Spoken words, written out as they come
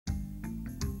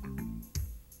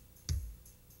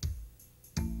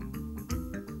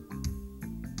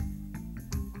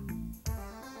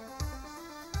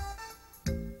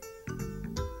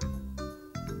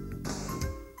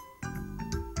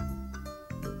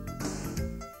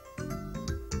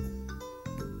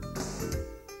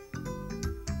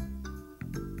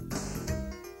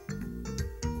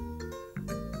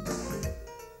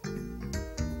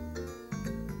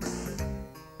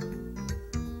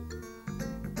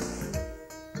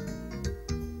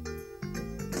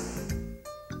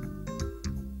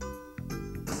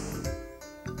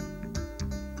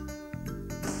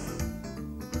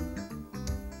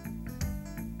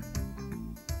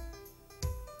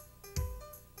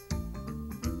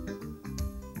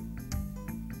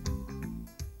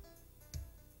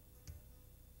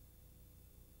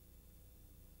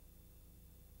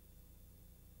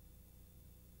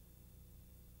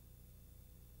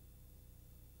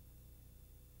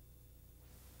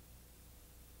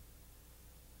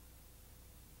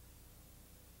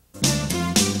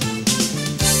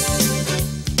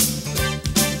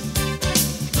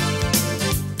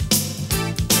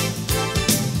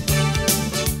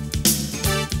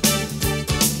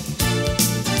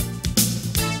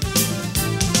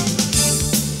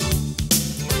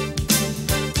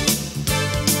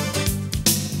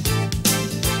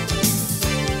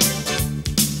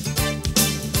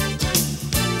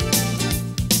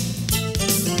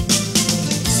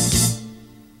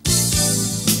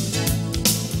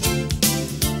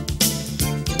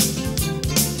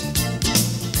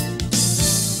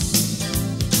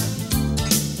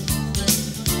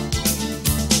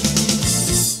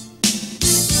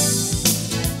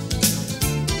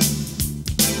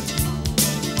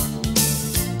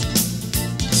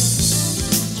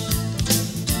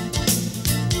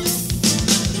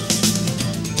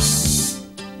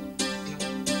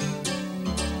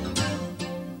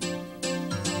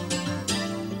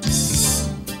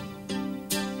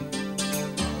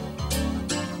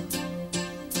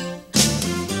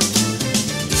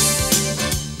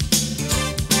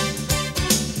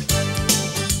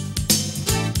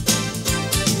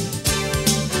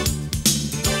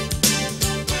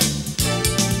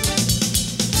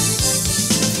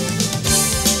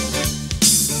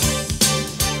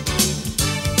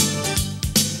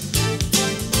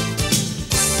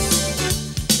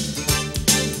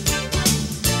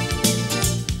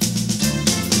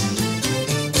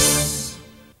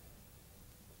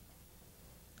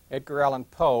Edgar Allan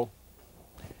Poe.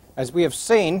 As we have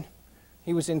seen,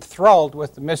 he was enthralled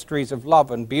with the mysteries of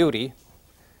love and beauty.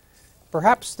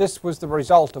 Perhaps this was the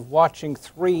result of watching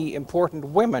three important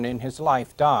women in his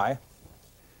life die: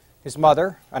 his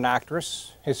mother, an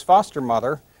actress, his foster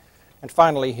mother, and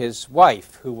finally his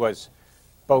wife, who was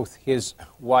both his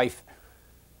wife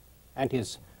and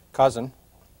his cousin.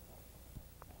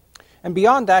 And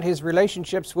beyond that, his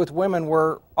relationships with women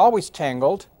were always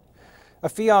tangled. A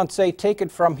fiancée taken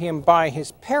from him by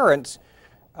his parents,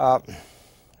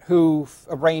 who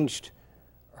arranged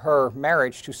her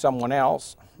marriage to someone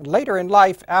else. Later in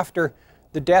life, after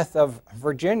the death of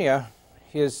Virginia,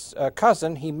 his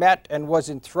cousin, he met and was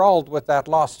enthralled with that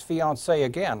lost fiancée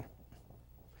again.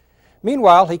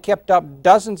 Meanwhile, he kept up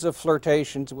dozens of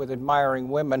flirtations with admiring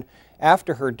women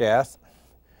after her death,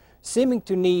 seeming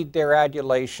to need their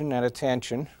adulation and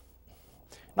attention.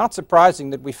 Not surprising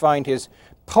that we find his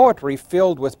poetry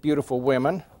filled with beautiful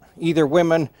women, either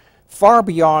women far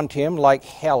beyond him like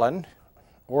Helen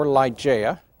or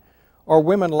Ligeia, or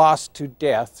women lost to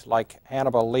death like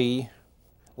Annabel Lee,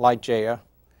 Ligeia,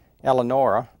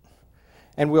 Eleonora.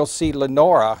 And we'll see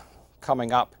Lenora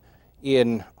coming up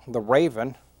in The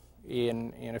Raven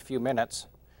in a few minutes.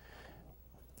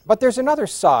 But there's another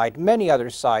side, many other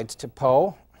sides to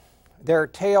Poe. There are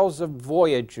tales of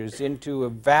voyages into a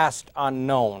vast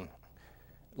unknown,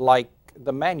 like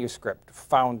the manuscript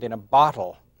found in a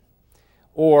bottle,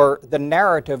 or the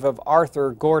narrative of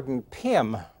Arthur Gordon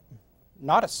Pym,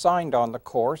 not assigned on the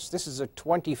course. This is a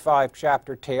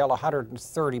 25-chapter tale,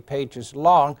 130 pages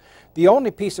long, the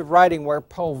only piece of writing where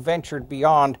Poe ventured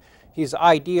beyond his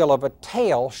ideal of a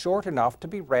tale short enough to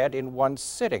be read in one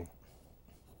sitting.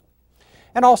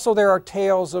 And also there are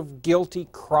tales of guilty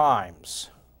crimes,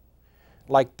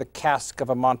 like the Cask of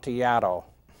Amontillado,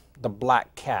 the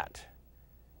Black Cat,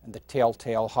 and the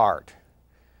Telltale Heart.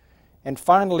 And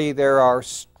finally, there are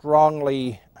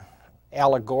strongly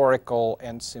allegorical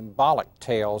and symbolic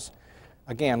tales,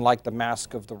 again, like the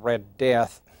Mask of the Red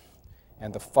Death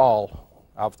and the Fall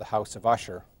of the House of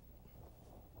Usher.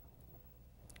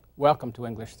 Welcome to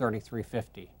English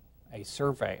 3350, a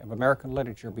survey of American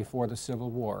literature before the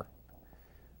Civil War.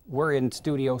 We're in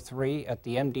Studio 3 at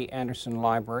the M.D. Anderson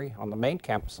Library on the main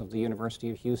campus of the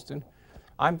University of Houston.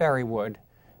 I'm Barry Wood,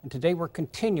 and today we're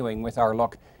continuing with our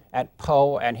look at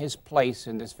Poe and his place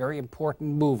in this very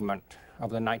important movement of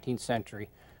the 19th century,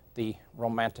 the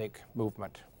Romantic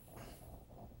movement.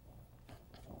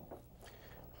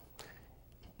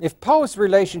 If Poe's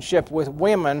relationship with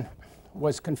women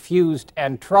was confused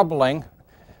and troubling,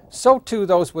 so too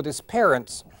those with his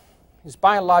parents. His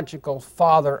biological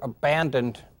father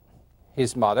abandoned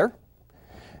his mother,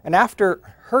 and after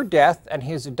her death and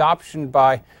his adoption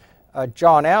by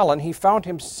John Allan, he found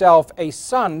himself a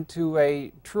son to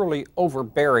a truly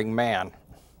overbearing man.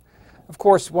 Of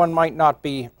course, one might not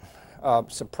be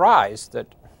surprised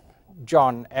that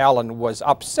John Allan was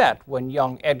upset when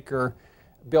young Edgar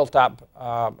built up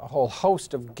a whole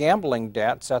host of gambling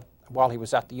debts while he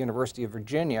was at the University of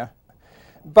Virginia.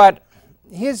 But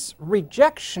his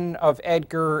rejection of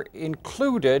Edgar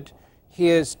included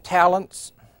his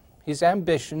talents, his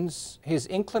ambitions, his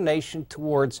inclination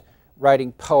towards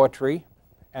writing poetry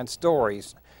and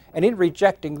stories. And in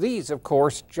rejecting these, of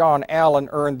course, John Allan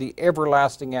earned the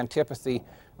everlasting antipathy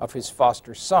of his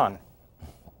foster son.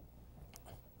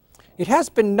 It has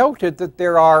been noted that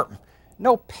there are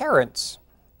no parents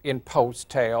in Poe's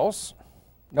tales,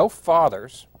 no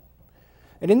fathers.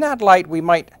 And in that light, we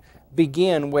might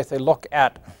begin with a look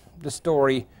at the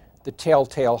story, The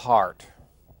Telltale Heart.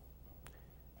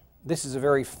 This is a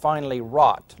very finely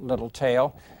wrought little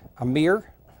tale, a mere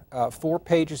 4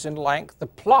 pages in length. The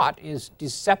plot is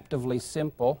deceptively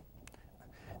simple.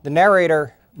 The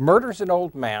narrator murders an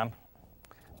old man,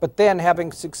 but then,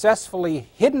 having successfully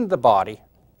hidden the body,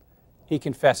 he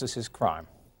confesses his crime.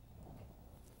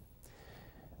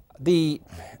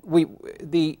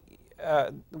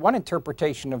 One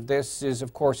interpretation of this is,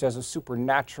 of course, as a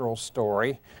supernatural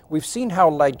story. We've seen how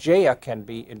Ligeia can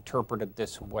be interpreted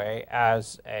this way,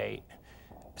 as a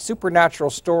supernatural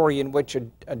story in which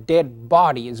a dead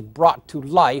body is brought to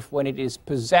life when it is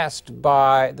possessed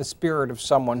by the spirit of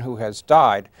someone who has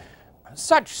died.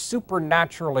 Such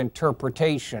supernatural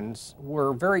interpretations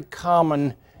were very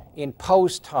common in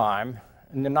Poe's time,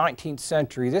 in the 19th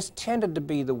century. This tended to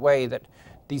be the way that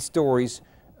these stories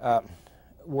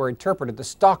were interpreted. The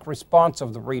stock response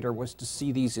of the reader was to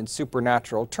see these in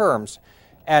supernatural terms.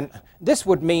 And this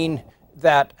would mean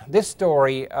that this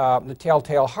story, The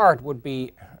Telltale Heart, would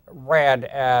be read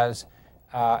as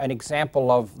an example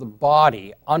of the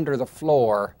body under the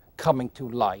floor coming to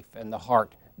life and the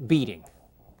heart beating.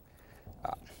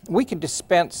 we can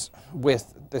dispense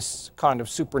with this kind of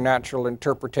supernatural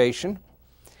interpretation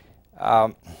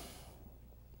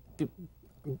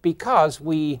because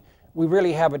we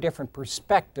really have a different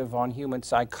perspective on human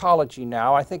psychology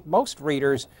now. I think most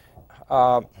readers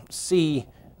see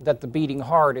that the beating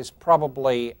heart is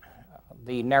probably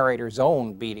the narrator's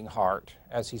own beating heart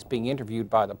as he's being interviewed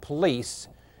by the police,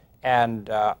 and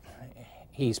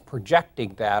he's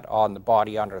projecting that on the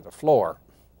body under the floor.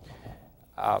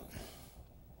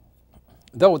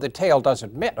 Though the tale does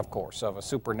admit, of course, of a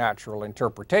supernatural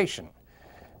interpretation,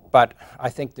 but I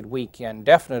think that we can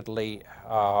definitely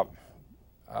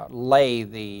lay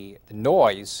the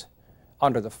noise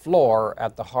under the floor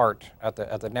at the heart, at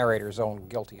the narrator's own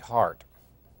guilty heart.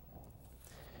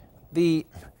 The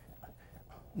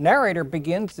narrator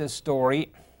begins this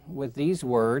story with these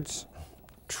words,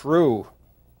 "True,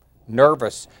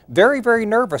 nervous, very, very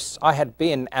nervous I had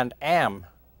been and am.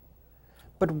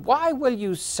 But why will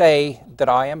you say that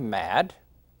I am mad?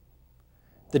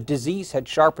 The disease had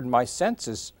sharpened my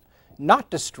senses, not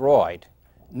destroyed,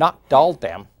 not dulled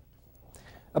them.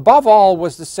 Above all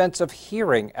was the sense of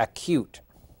hearing acute.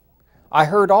 I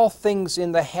heard all things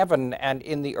in the heaven and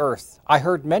in the earth. I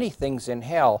heard many things in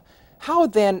hell. How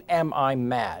then am I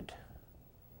mad?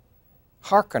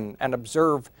 Hearken and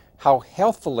observe how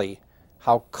healthily,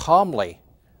 how calmly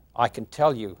I can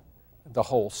tell you the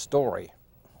whole story."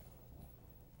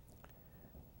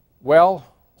 Well,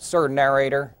 sir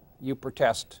narrator, you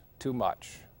protest too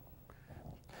much.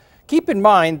 Keep in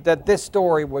mind that this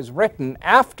story was written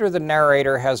after the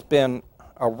narrator has been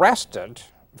arrested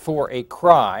for a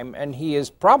crime and he is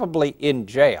probably in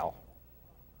jail.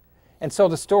 And so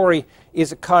the story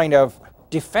is a kind of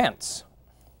defense,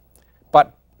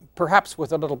 but perhaps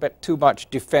with a little bit too much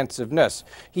defensiveness.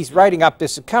 He's writing up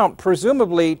this account,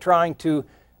 presumably trying to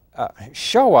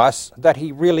show us that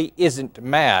he really isn't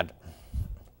mad.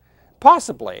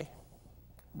 Possibly,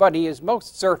 but he is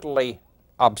most certainly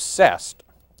obsessed.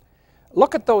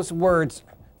 Look at those words,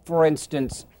 for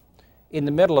instance, in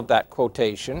the middle of that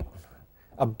quotation.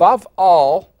 Above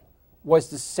all was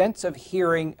the sense of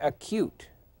hearing acute.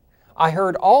 I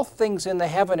heard all things in the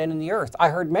heaven and in the earth. I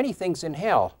heard many things in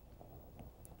hell.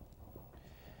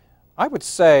 I would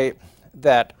say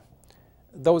that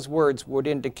those words would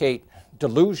indicate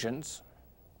delusions,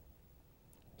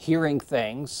 hearing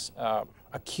things,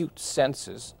 acute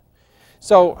senses.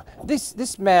 So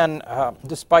this man,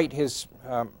 despite his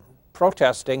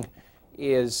protesting,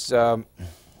 is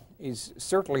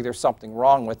certainly there's something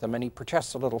wrong with him, and he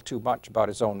protests a little too much about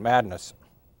his own madness.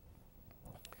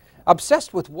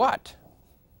 Obsessed with what?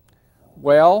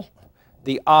 Well,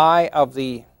 the eye of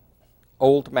the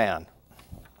old man.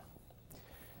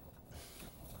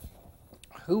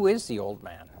 Who is the old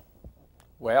man?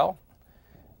 Well,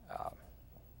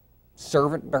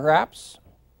 servant perhaps,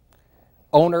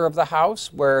 owner of the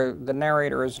house where the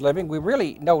narrator is living. We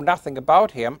really know nothing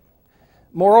about him.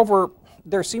 Moreover,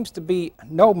 there seems to be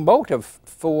no motive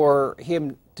for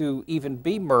him to even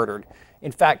be murdered.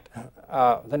 In fact,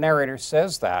 the narrator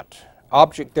says that.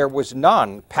 Object there was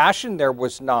none. Passion there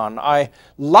was none. I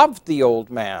loved the old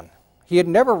man. He had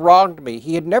never wronged me.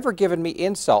 He had never given me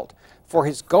insult. For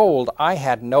his gold I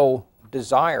had no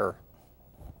desire.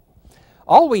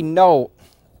 All we know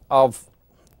of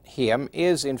him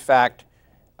is, in fact,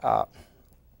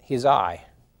 his eye,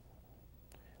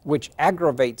 which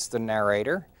aggravates the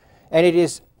narrator, and it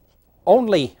is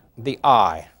only the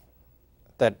eye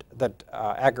that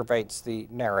aggravates the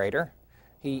narrator.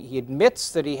 He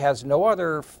admits that he has no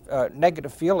other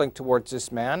negative feeling towards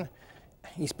this man.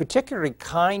 He's particularly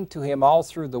kind to him all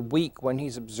through the week when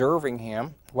he's observing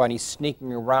him, when he's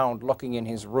sneaking around looking in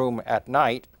his room at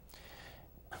night.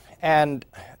 And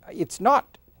it's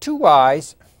not two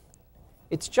eyes,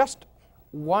 it's just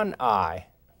one eye.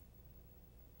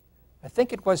 I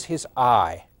think it was his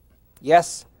eye.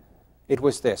 Yes, it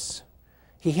was this.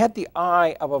 He had the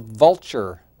eye of a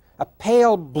vulture, a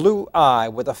pale blue eye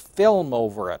with a film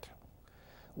over it.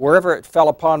 Whenever it fell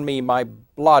upon me, my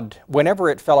blood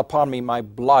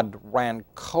ran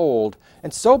cold.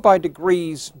 And so by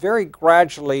degrees, very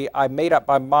gradually, I made up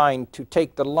my mind to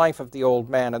take the life of the old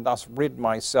man and thus rid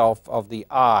myself of the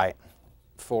eye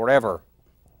forever.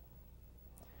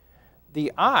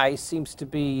 The eye seems to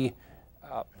be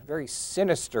very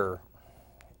sinister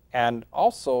and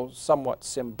also somewhat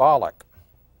symbolic.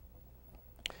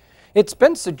 It's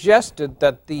been suggested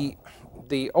that the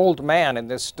old man in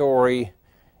this story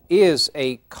is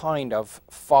a kind of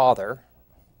father,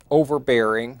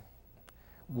 overbearing,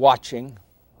 watching,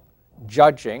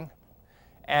 judging,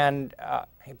 and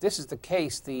if this is the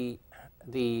case, the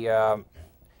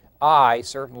eye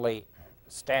certainly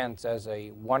stands as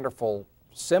a wonderful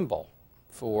symbol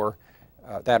for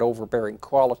that overbearing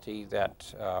quality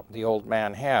that the old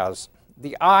man has.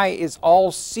 The eye is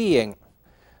all-seeing,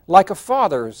 like a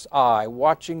father's eye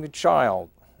watching the child.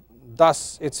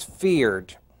 Thus, it's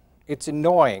feared, it's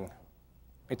annoying,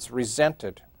 it's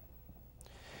resented.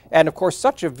 And of course,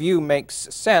 such a view makes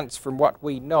sense from what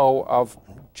we know of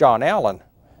John Allen,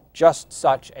 just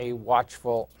such a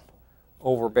watchful,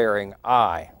 overbearing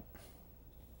eye.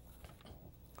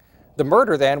 The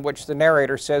murder, then, which the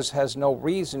narrator says has no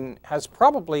reason, has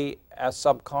probably a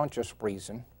subconscious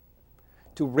reason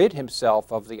to rid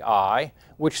himself of the eye,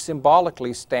 which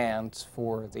symbolically stands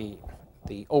for the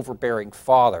overbearing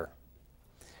father.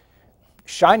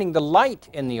 Shining the light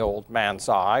in the old man's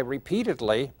eye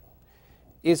repeatedly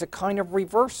is a kind of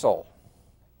reversal.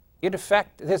 In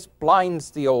effect, this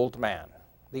blinds the old man.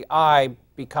 The eye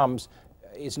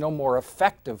is no more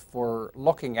effective for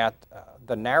looking at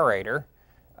the narrator.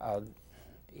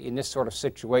 In this sort of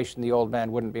situation, the old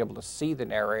man wouldn't be able to see the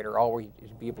narrator. All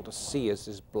he'd be able to see is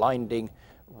this blinding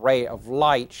ray of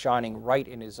light shining right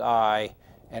in his eye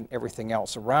and everything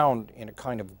else around in a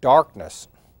kind of darkness.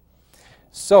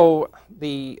 So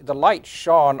the light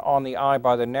shone on the eye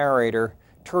by the narrator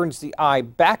turns the eye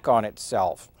back on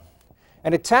itself.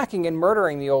 And attacking and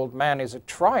murdering the old man is a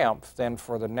triumph then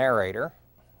for the narrator.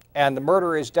 And the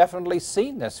murder is definitely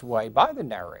seen this way by the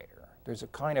narrator. There's a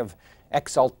kind of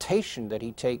exaltation that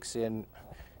he takes in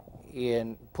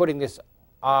putting this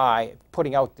eye,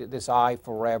 putting out this eye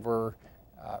forever,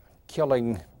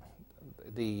 killing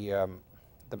the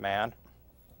man.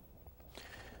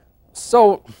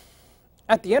 So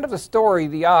at the end of the story,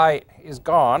 the eye is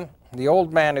gone, the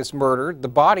old man is murdered, the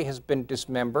body has been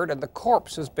dismembered, and the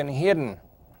corpse has been hidden.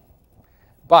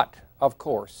 But, of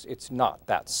course, it's not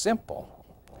that simple.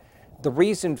 The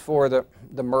reason for the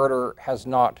murder has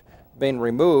not been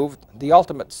removed. The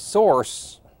ultimate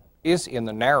source is in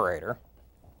the narrator.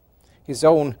 His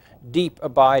own deep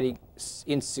abiding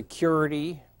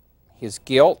insecurity, his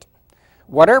guilt,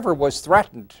 whatever was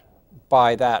threatened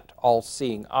by that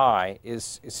all-seeing eye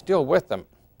is still with them.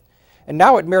 And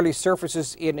now it merely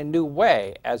surfaces in a new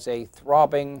way as a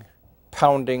throbbing,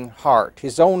 pounding heart.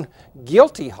 His own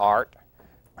guilty heart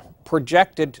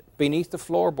projected beneath the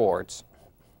floorboards.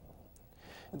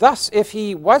 Thus, if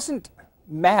he wasn't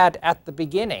mad at the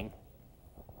beginning,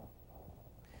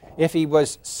 if he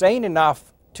was sane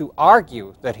enough to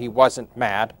argue that he wasn't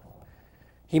mad,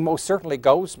 he most certainly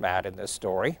goes mad in this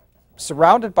story.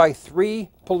 Surrounded by 3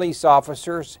 police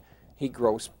officers, he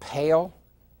grows pale.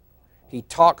 He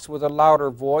talks with a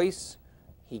louder voice.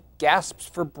 He gasps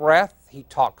for breath. He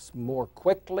talks more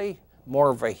quickly,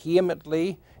 more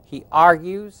vehemently. He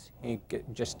argues. He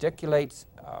gesticulates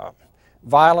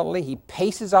violently. He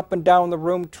paces up and down the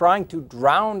room trying to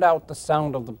drown out the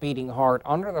sound of the beating heart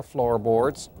under the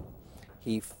floorboards.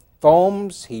 He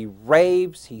foams, he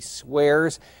raves, he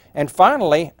swears, and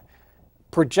finally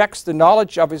projects the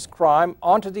knowledge of his crime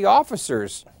onto the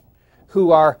officers,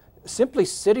 who are simply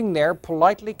sitting there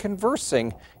politely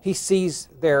conversing. He sees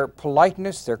their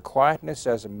politeness, their quietness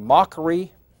as a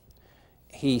mockery.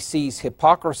 He sees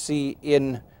hypocrisy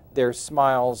in their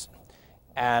smiles,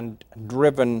 and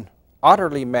driven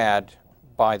utterly mad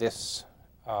by this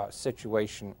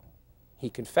situation, he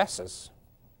confesses.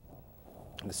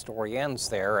 And the story ends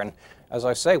there, and as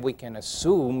I say, we can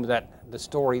assume that the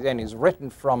story then is written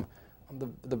from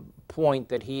the point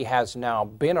that he has now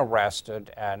been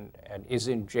arrested and is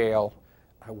in jail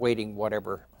awaiting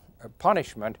whatever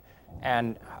punishment.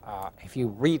 And if you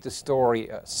read the story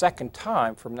a second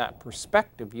time from that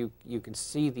perspective, you can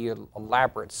see the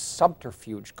elaborate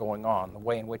subterfuge going on, the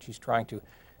way in which he's trying to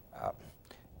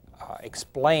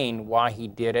explain why he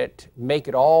did it, make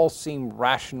it all seem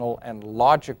rational and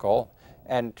logical,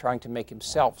 and trying to make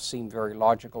himself seem very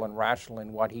logical and rational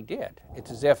in what he did. It's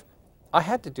as if, I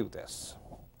had to do this.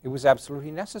 It was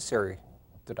absolutely necessary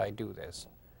that I do this.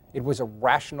 It was a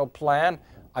rational plan.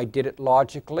 I did it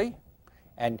logically.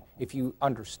 And if you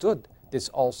understood this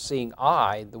all-seeing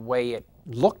eye, the way it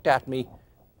looked at me,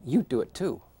 you'd do it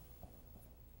too.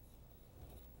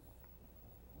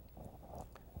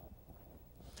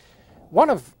 One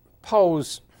of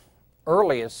Poe's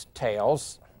earliest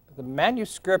tales, the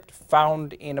manuscript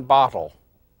found in a bottle.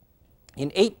 In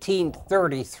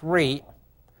 1833,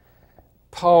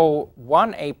 Poe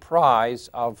won a prize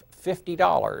of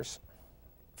 $50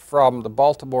 from the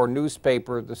Baltimore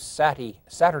newspaper, the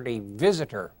Saturday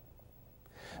Visitor.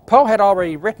 Poe had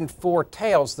already written 4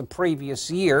 tales the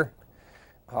previous year,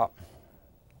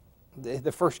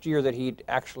 the first year that he'd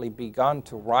actually begun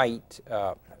to write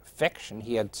fiction.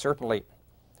 He had certainly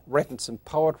written some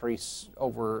poetry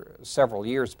over several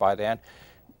years by then.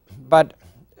 But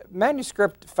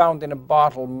manuscript found in a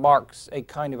bottle marks a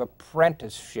kind of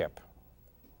apprenticeship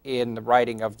in the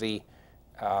writing of the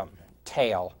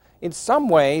tale. In some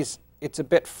ways, it's a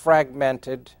bit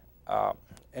fragmented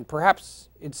and perhaps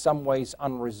in some ways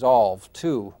unresolved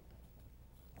too.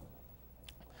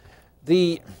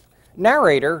 The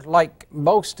narrator, like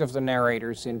most of the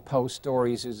narrators in Poe's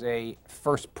stories, is a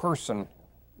first-person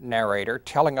narrator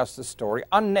telling us the story,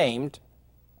 unnamed.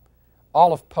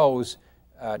 All of Poe's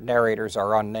narrators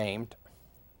are unnamed.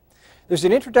 There's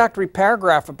an introductory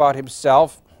paragraph about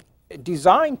himself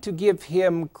designed to give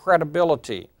him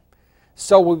credibility,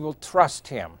 so we will trust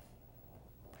him.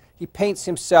 He paints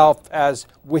himself as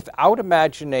without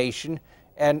imagination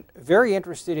and very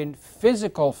interested in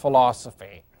physical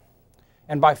philosophy.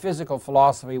 And by physical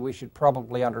philosophy, we should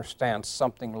probably understand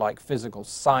something like physical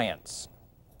science.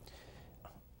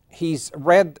 He's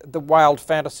read the wild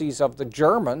fantasies of the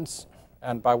Germans,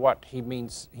 and by what he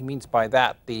means by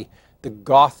that the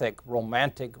Gothic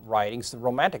Romantic writings. The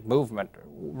Romantic movement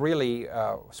really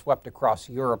swept across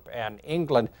Europe and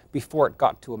England before it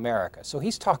got to America. So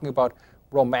he's talking about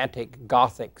Romantic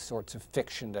Gothic sorts of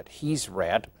fiction that he's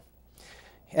read.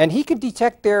 And he can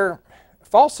detect their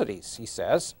falsities, he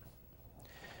says.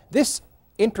 This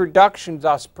introduction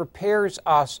thus prepares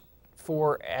us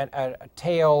for a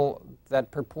tale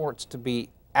that purports to be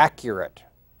accurate,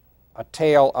 a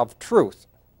tale of truth.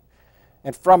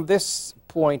 And from this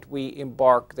point we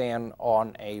embark then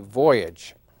on a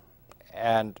voyage,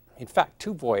 and in fact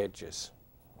 2 voyages.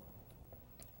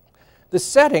 The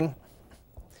setting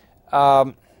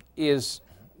is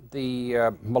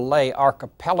the Malay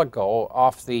archipelago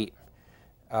off the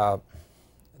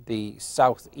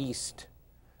southeast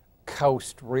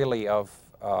coast, really, of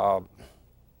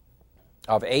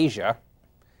Asia,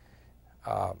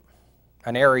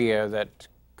 an area that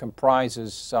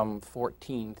comprises some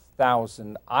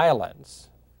 14,000 islands.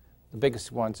 The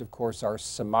biggest ones, of course, are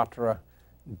Sumatra,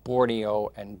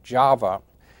 Borneo, and Java.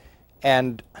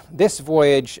 And this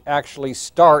voyage actually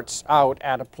starts out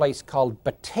at a place called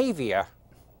Batavia.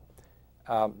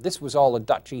 This was all the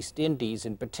Dutch East Indies,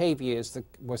 and Batavia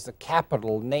was the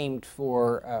capital named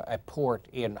for a port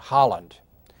in Holland.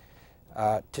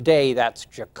 Today, that's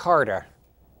Jakarta,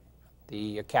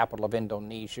 the capital of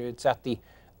Indonesia. It's at the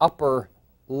upper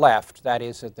left, that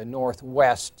is at the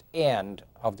northwest end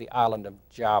of the island of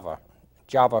Java.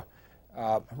 Java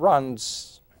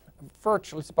runs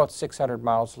virtually, it's about 600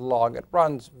 miles long. It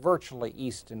runs virtually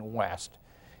east and west.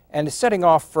 And setting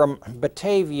off from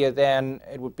Batavia, then,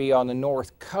 it would be on the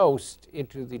north coast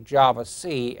into the Java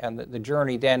Sea, and the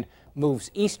journey then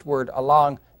moves eastward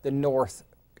along the north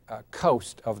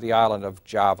coast of the island of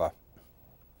Java.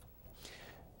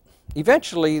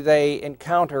 Eventually, they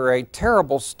encounter a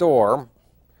terrible storm,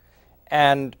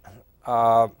 and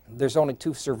there's only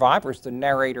 2 survivors, the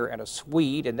narrator and a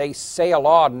Swede, and they sail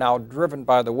on now, driven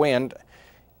by the wind,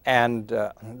 and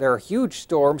there are huge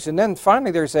storms. And then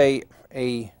finally there's a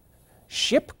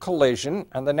ship collision,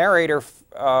 and the narrator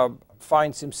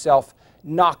finds himself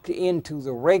knocked into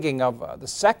the rigging of the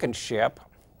second ship,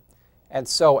 and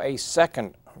so a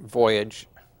second voyage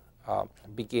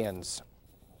begins.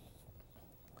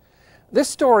 This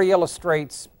story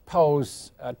illustrates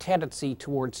Poe's tendency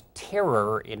towards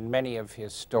terror in many of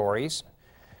his stories.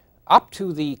 Up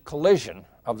to the collision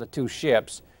of the 2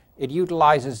 ships, it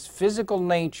utilizes physical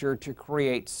nature to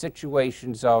create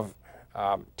situations of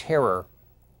terror.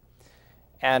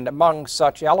 And among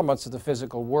such elements of the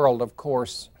physical world, of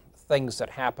course, things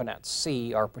that happen at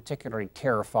sea are particularly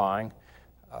terrifying.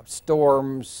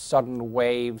 Storms, sudden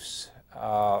waves,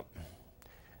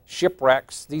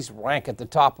 shipwrecks, these rank at the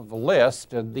top of the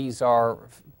list, and these are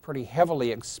pretty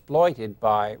heavily exploited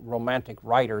by romantic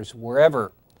writers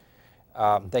wherever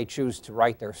they choose to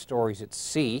write their stories at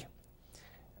sea.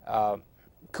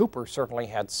 Cooper certainly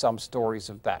had some stories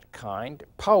of that kind.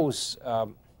 Poe's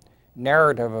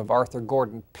narrative of Arthur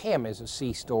Gordon Pym is a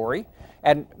sea story,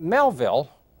 and Melville,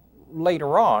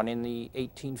 later on in the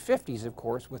 1850s, of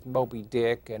course, with Moby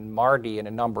Dick and Mardy and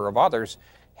a number of others,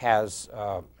 has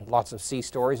lots of sea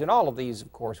stories, and all of these,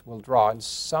 of course, will draw in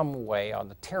some way on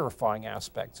the terrifying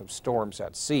aspects of storms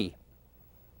at sea.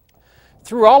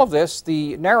 Through all of this,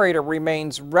 the narrator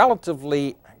remains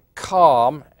relatively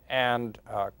calm and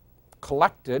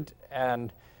collected,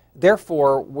 and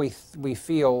therefore we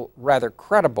feel rather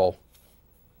credible.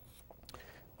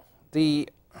 The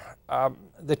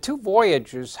 2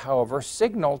 voyages, however,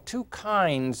 signal 2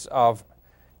 kinds of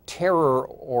terror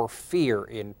or fear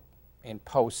in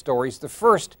Poe's stories. The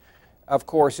first, of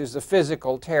course, is the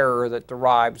physical terror that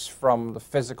derives from the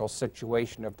physical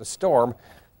situation of the storm.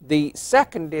 The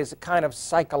second is a kind of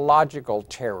psychological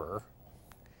terror,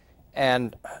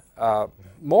 And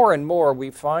more and more we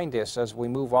find this as we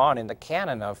move on in the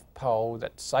canon of Poe,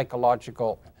 that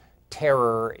psychological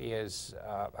terror is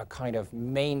a kind of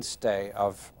mainstay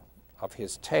of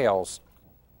his tales.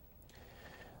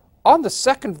 On the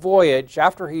second voyage,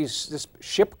 after this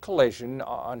ship collision,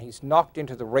 he's knocked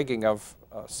into the rigging of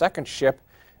a second ship,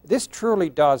 this truly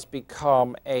does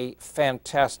become a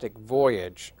fantastic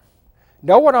voyage.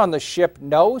 No one on the ship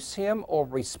knows him or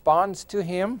responds to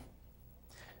him.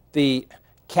 The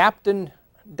captain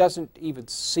doesn't even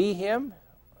see him,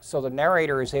 so the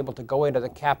narrator is able to go into the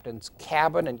captain's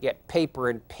cabin and get paper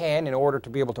and pen in order to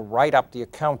be able to write up the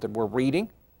account that we're reading.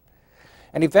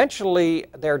 And eventually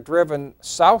they're driven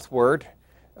southward,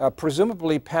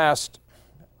 presumably past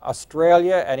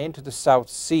Australia and into the South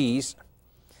Seas.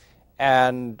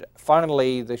 And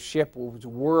finally the ship was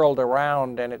whirled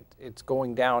around and it's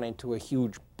going down into a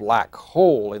huge black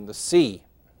hole in the sea.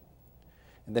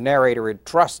 And the narrator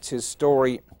entrusts his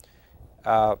story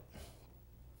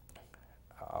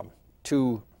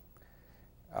to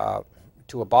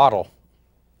a bottle.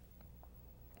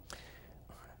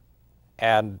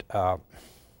 And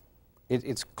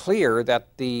it's clear that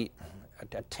the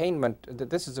attainment, that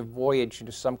this is a voyage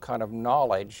into some kind of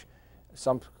knowledge,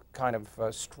 some kind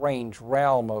of strange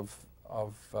realm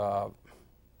of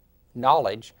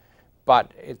knowledge,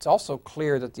 but it's also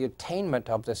clear that the attainment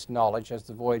of this knowledge, as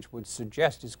the voyage would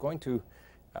suggest, is going to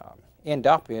end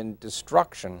up in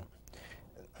destruction.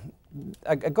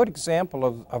 A good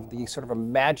example of the sort of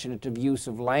imaginative use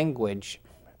of language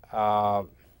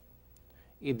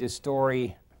in this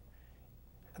story,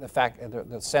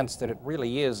 the sense that it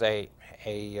really is a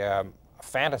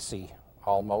fantasy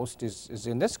almost, is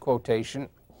in this quotation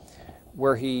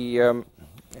where he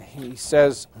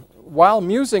says, "While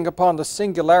musing upon the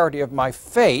singularity of my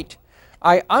fate,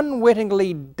 I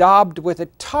unwittingly daubed with a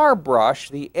tar brush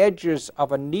the edges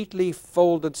of a neatly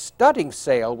folded studding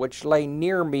sail which lay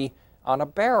near me on a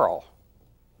barrel.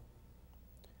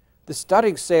 The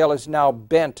studding sail is now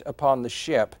bent upon the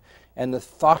ship, and the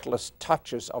thoughtless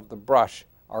touches of the brush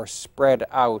are spread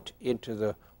out into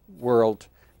the world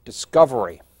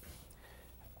discovery."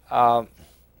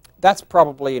 That's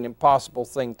probably an impossible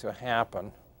thing to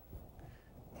happen,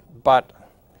 but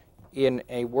in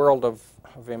a world of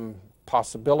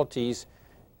impossibilities,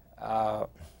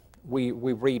 we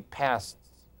read past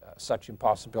such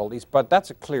impossibilities. But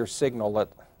that's a clear signal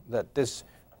that this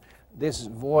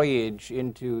voyage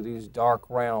into these dark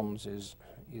realms is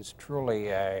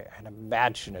truly an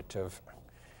imaginative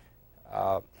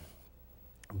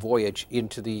voyage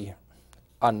into the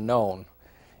unknown.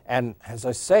 And as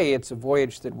I say, it's a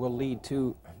voyage that will lead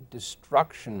to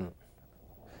destruction.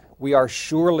 We are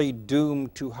surely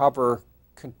doomed to hover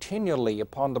continually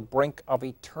upon the brink of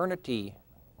eternity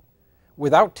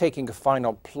without taking a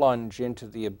final plunge into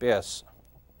the abyss.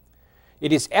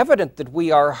 It is evident that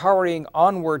we are hurrying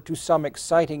onward to some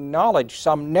exciting knowledge,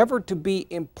 some never to be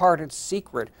imparted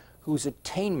secret, whose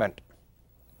attainment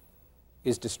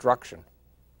is destruction.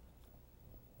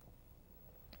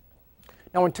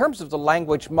 Now, in terms of the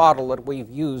language model that we've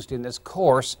used in this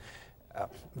course,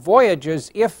 voyages,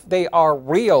 if they are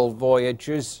real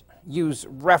voyages, use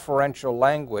referential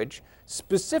language,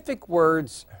 specific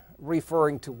words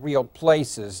referring to real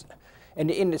places.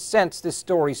 And in a sense, this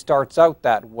story starts out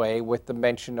that way with the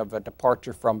mention of a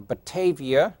departure from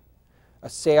Batavia, a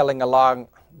sailing along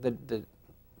the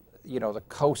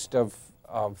coast of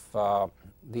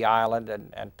the island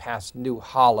and past New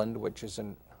Holland, which is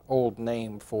an old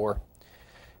name for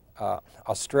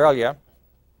Australia.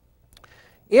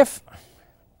 If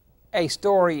a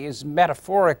story is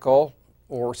metaphorical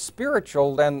or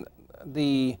spiritual, then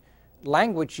the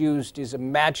language used is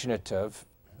imaginative.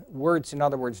 Words, in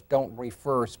other words, don't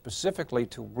refer specifically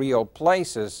to real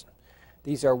places.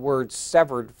 These are words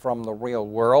severed from the real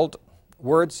world,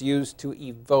 words used to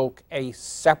evoke a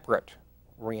separate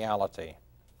reality.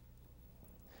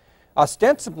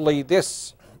 Ostensibly,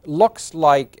 this looks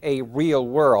like a real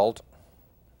world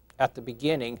at the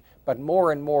beginning, but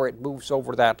more and more it moves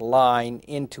over that line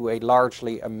into a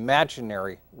largely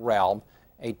imaginary realm,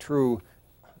 a true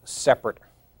separate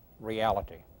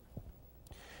reality.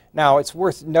 Now, it's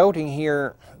worth noting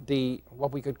here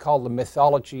what we could call the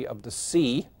mythology of the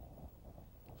sea.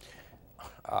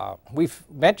 We've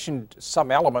mentioned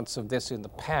some elements of this in the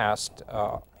past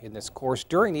in this course.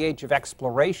 During the Age of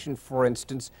Exploration, for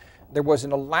instance, there was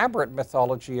an elaborate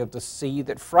mythology of the sea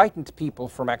that frightened people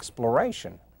from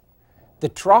exploration. The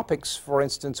tropics, for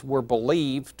instance, were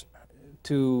believed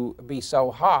to be so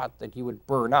hot that you would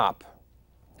burn up.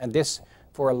 And this,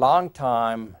 for a long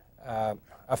time,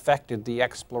 affected the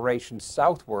exploration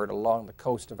southward along the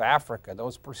coast of Africa.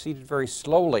 Those proceeded very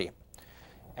slowly.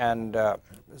 And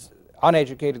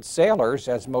uneducated sailors,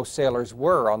 as most sailors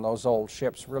were on those old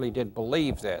ships, really did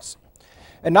believe this.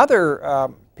 Another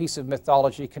piece of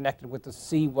mythology connected with the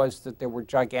sea was that there were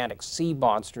gigantic sea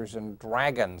monsters and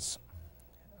dragons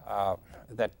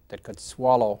that could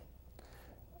swallow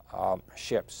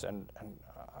ships. And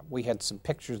we had some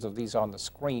pictures of these on the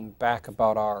screen back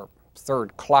about our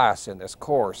third class in this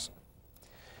course.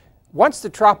 Once the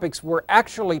tropics were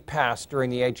actually passed during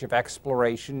the Age of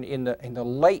Exploration in the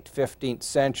late 15th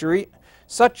century,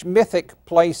 such mythic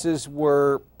places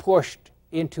were pushed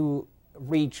into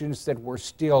regions that were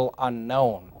still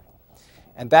unknown.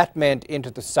 And that meant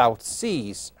into the South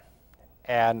Seas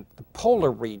and the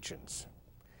polar regions.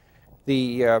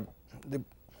 The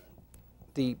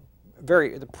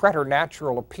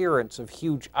preternatural appearance of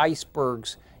huge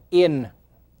icebergs in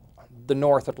the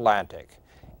North Atlantic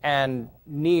and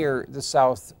near the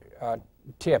south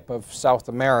tip of South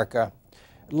America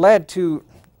led to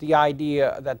the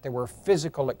idea that there were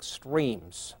physical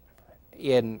extremes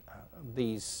in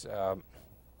these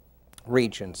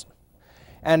regions.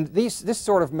 And this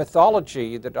sort of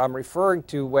mythology that I'm referring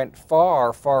to went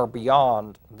far, far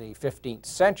beyond the 15th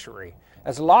century.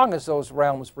 As long as those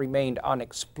realms remained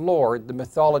unexplored, the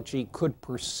mythology could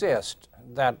persist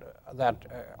that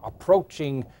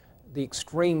approaching the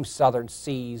extreme southern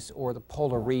seas or the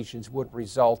polar regions would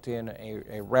result in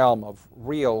a realm of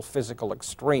real physical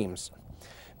extremes.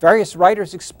 Various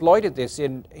writers exploited this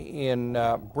in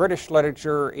British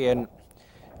literature, in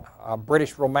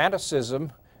British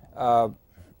Romanticism.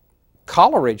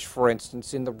 Coleridge, for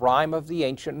instance, in The Rime of the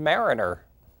Ancient Mariner,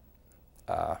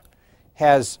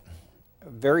 has a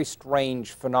very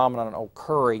strange phenomenon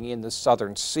occurring in the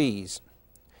southern seas.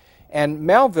 And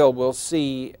Melville will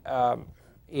see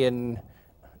in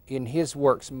his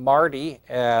works Marty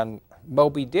and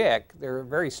Moby Dick, there are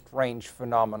very strange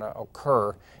phenomena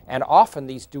occur, and often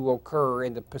these do occur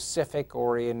in the Pacific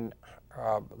or in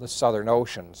the southern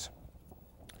oceans.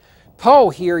 Poe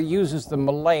here uses the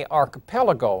Malay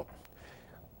archipelago.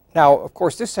 Now, of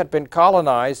course, this had been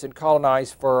colonized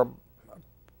for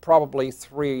probably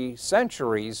 3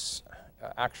 centuries,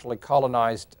 actually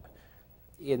colonized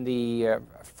in the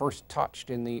first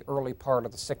touched in the early part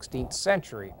of the 16th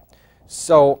century.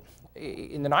 So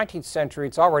in the 19th century,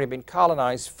 it's already been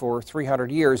colonized for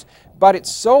 300 years, but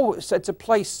it's a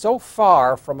place so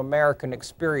far from American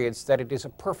experience that it is a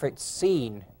perfect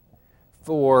scene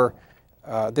for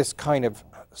this kind of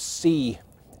sea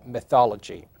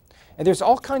mythology. And there's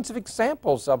all kinds of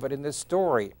examples of it in this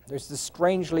story. There's this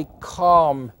strangely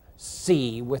calm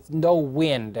sea with no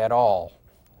wind at all.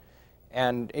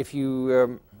 And if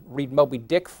you read Moby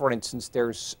Dick, for instance,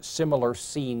 there's similar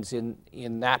scenes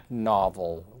in that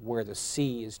novel where the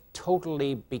sea is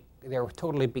totally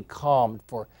becalmed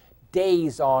for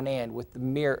days on end with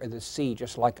the sea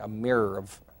just like a mirror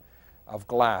of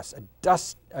glass,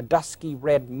 a dusky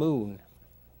red moon.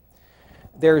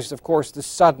 There's, of course, the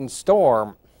sudden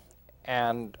storm,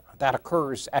 and that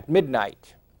occurs at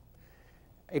midnight.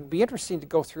 It'd be interesting to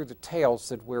go through the tales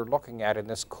that we're looking at in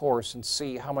this course and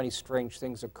see how many strange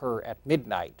things occur at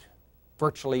midnight.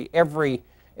 Virtually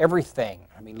everything.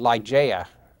 I mean, Ligeia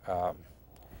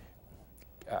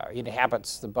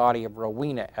inhabits the body of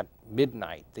Rowena at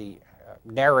midnight. The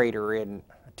narrator in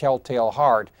Telltale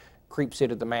Heart creeps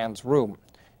into the man's room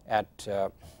at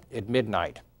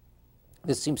midnight.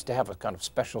 This seems to have a kind of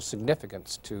special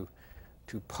significance to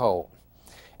Poe.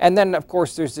 And then, of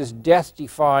course, there's this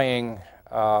death-defying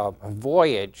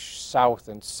voyage south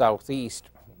and southeast,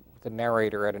 the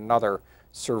narrator and another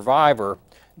survivor,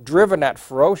 driven at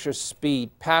ferocious speed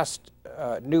past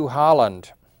New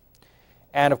Holland.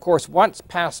 And of course, once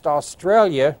past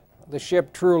Australia, the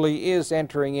ship truly is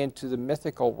entering into the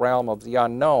mythical realm of the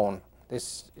unknown.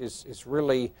 This is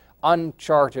really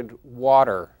uncharted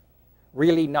water,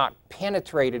 really not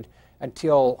penetrated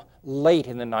until late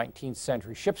in the 19th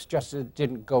century. Ships just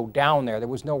didn't go down there. There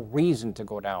was no reason to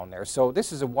go down there. So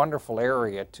this is a wonderful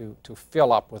area to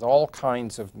fill up with all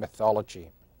kinds of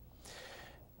mythology.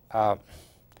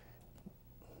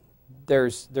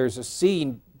 There's a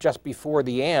scene just before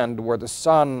the end where the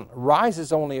sun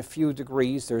rises only a few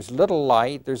degrees, there's little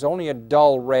light, there's only a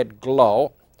dull red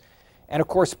glow. And of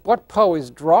course, what Poe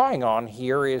is drawing on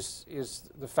here is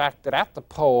the fact that at the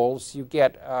poles you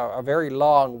get a very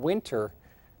long winter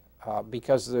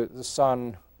because the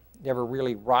sun never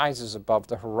really rises above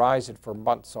the horizon for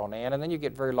months on end, and then you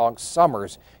get very long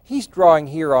summers. He's drawing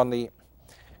here on the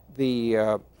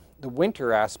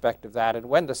winter aspect of that, and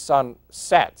when the sun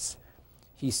sets,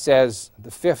 he says, the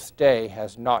 5th day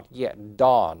has not yet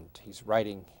dawned. He's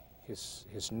writing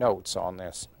his notes on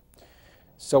this.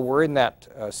 So we're in that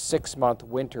 6-month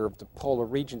winter of the polar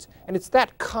regions. And it's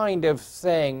that kind of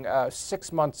thing,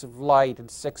 6 months of light and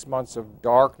 6 months of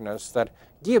darkness, that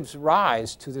gives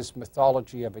rise to this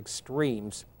mythology of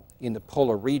extremes in the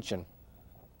polar region.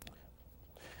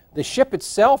 The ship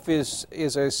itself is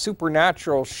a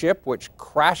supernatural ship which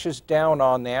crashes down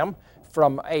on them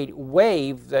from a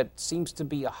wave that seems to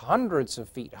be hundreds of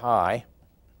feet high.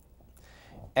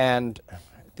 And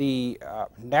the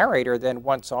narrator then,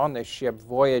 once on this ship,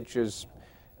 voyages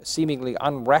seemingly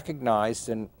unrecognized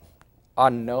and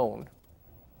unknown.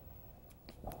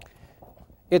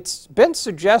 It's been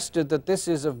suggested that this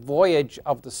is a voyage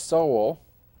of the soul,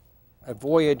 a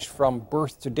voyage from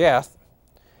birth to death.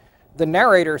 The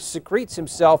narrator secretes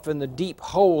himself in the deep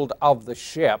hold of the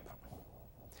ship,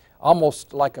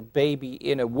 almost like a baby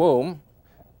in a womb,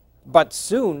 but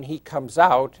soon he comes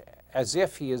out as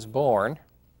if he is born.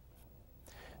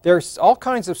 There's all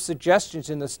kinds of suggestions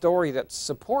in the story that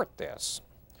support this.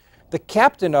 The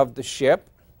captain of the ship,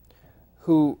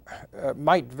 who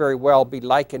might very well be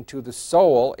likened to the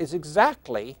soul, is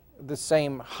exactly the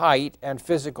same height and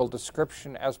physical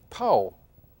description as Poe.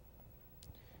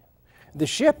 The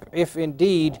ship, if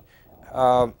indeed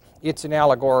it's an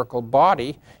allegorical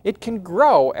body, it can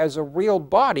grow as a real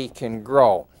body can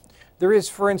grow. There is,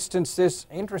 for instance, this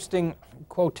interesting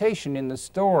quotation in the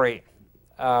story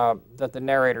that the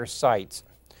narrator cites.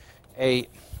 A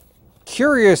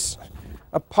curious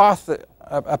apothegm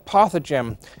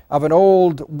of an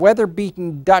old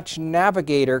weather-beaten Dutch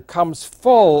navigator comes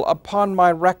full upon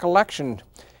my recollection.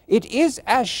 It is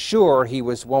as sure, he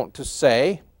was wont to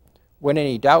say, when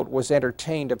any doubt was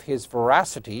entertained of his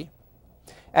veracity,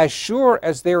 as sure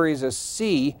as there is a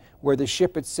sea where the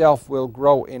ship itself will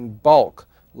grow in bulk,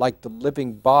 like the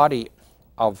living body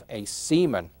of a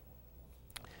seaman.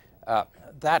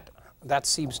 That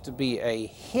seems to be a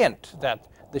hint that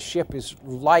the ship is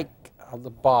like the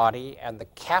body, and the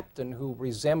captain, who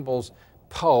resembles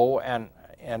Poe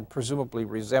and presumably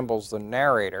resembles the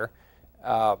narrator,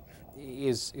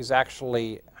 is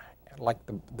actually like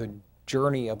the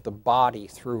journey of the body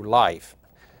through life,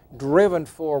 driven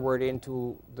forward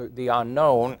into the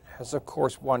unknown, as of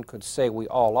course one could say we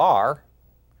all are.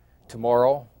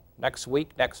 Tomorrow, next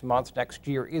week, next month, next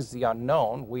year is the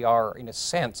unknown. We are, in a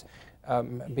sense,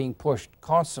 being pushed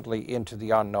constantly into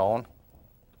the unknown.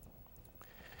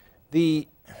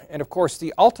 And of course,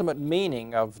 the ultimate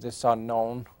meaning of this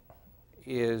unknown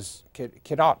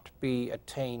cannot be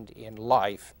attained in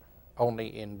life, only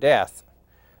in death,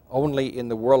 only in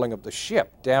the whirling of the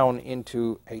ship down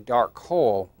into a dark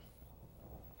hole.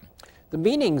 The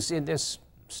meanings in this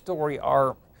story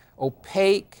are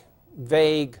opaque,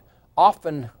 vague,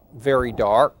 often very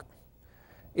dark.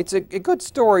 It's a good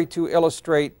story to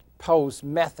illustrate Poe's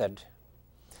method.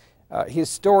 His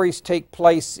stories take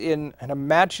place in an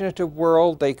imaginative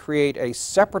world. They create a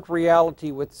separate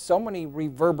reality with so many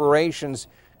reverberations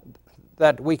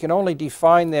that we can only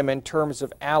define them in terms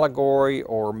of allegory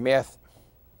or myth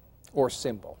or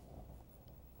symbol.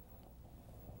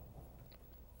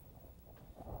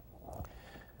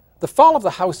 The Fall of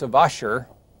the House of Usher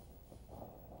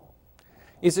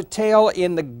is a tale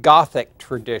in the Gothic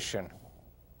tradition.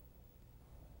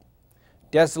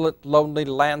 Desolate, lonely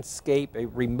landscape, a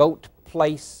remote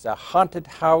place, a haunted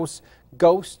house,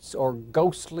 ghosts or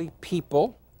ghostly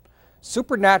people,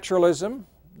 supernaturalism,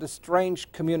 the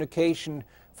strange communication,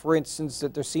 for instance,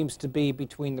 that there seems to be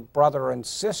between the brother and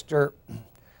sister,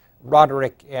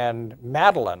 Roderick and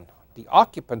Madeline, the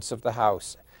occupants of the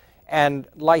house, and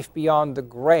life beyond the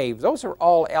grave. Those are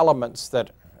all elements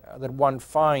that one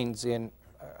finds in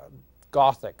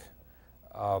Gothic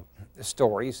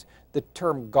stories. The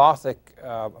term Gothic,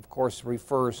 of course,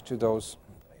 refers to those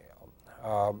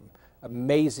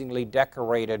amazingly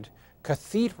decorated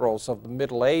cathedrals of the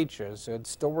Middle Ages, and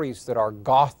stories that are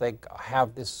Gothic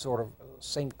have this sort of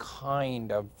same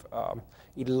kind of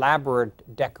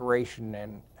elaborate decoration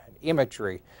and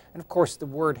imagery. And of course, the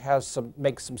word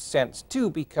makes some sense too,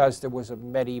 because there was a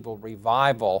medieval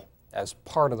revival as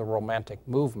part of the Romantic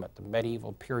movement. The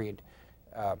medieval period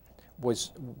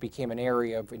became an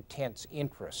area of intense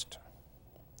interest.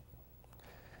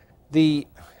 The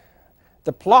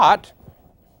plot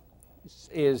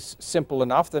is simple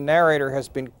enough. The narrator has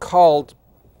been called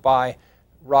by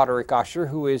Roderick Usher,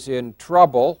 who is in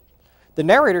trouble. The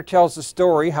narrator tells the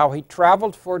story how he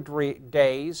traveled for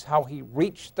days, how he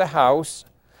reached the house,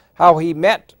 how he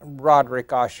met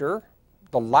Roderick Usher,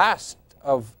 the last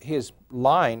of his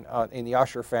line in the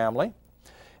Usher family,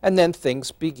 and then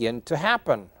things begin to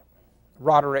happen.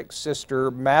 Roderick's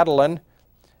sister Madeline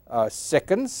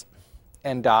sickens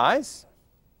and dies.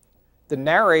 The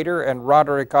narrator and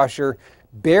Roderick Usher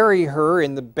bury her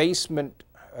in the basement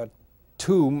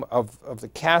tomb of the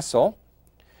castle.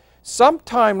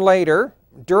 Sometime later,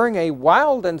 during a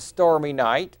wild and stormy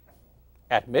night,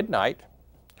 at midnight,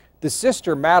 the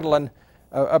sister Madeline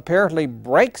apparently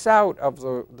breaks out of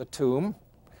the tomb,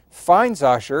 finds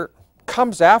Usher,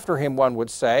 comes after him, one would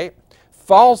say,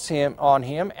 falls on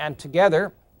him, and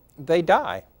together they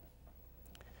die.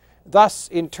 Thus,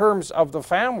 in terms of the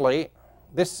family,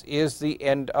 this is the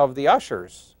end of the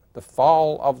Ushers, the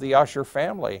fall of the Usher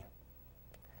family.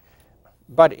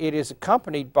 But it is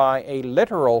accompanied by a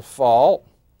literal fall.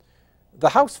 The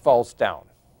house falls down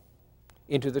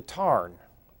into the tarn,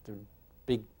 the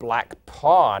big black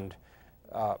pond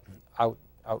out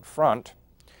front,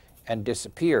 and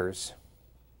disappears.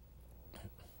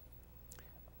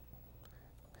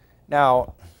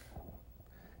 Now,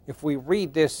 if we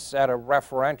read this at a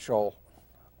referential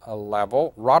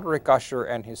level, Roderick Usher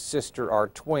and his sister are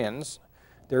twins.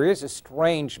 There is a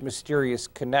strange, mysterious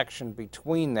connection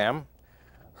between them.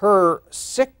 Her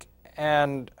sickness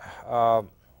and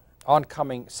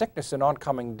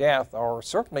oncoming death are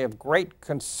certainly of great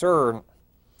concern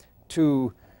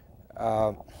to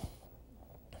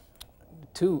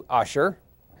Usher.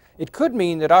 It could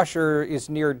mean that Usher is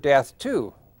near death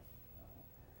too,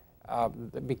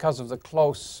 because of the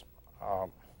close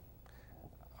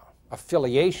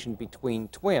affiliation between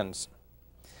twins.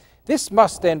 This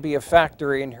must then be a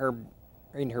factor in her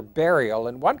burial,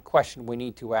 and one question we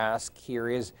need to ask here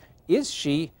is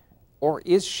she or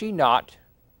is she not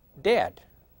dead?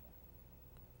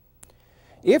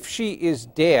 If she is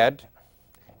dead,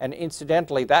 and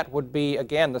incidentally that would be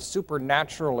again the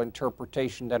supernatural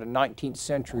interpretation that a 19th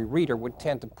century reader would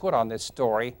tend to put on this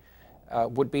story,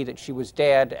 would be that she was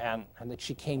dead and that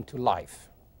she came to life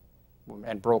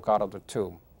and broke out of the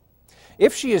tomb.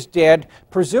 If she is dead,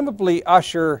 presumably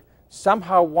Usher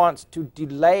somehow wants to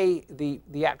delay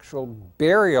the actual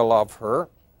burial of her,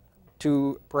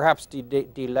 to perhaps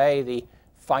delay the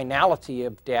finality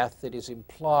of death that is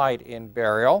implied in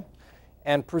burial,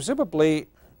 and presumably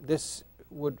this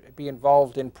would be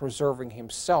involved in preserving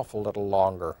himself a little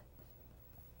longer.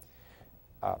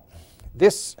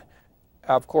 This,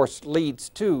 of course, leads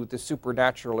to the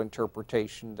supernatural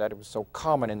interpretation that it was so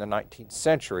common in the 19th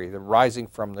century, the rising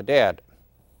from the dead.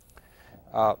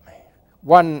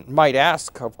 One might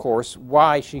ask, of course,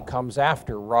 why she comes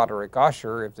after Roderick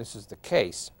Usher if this is the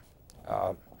case.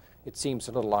 It seems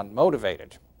a little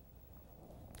unmotivated.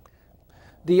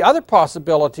 The other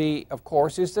possibility, of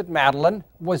course, is that Madeline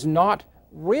was not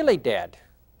really dead.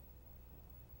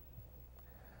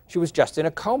 She was just in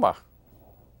a coma.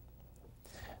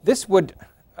 This would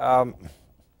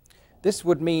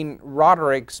mean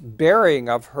Roderick's burying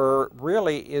of her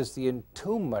really is the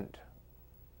entombment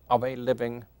of a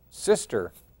living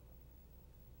sister.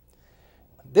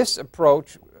 This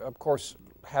approach, of course,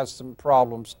 has some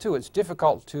problems too. It's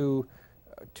difficult to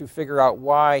figure out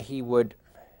why he would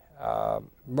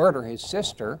murder his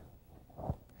sister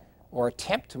or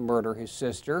attempt to murder his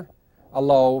sister,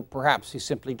 although perhaps he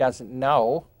simply doesn't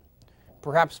know.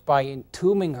 Perhaps by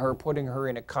entombing her, putting her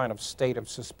in a kind of state of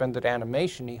suspended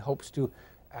animation, he hopes to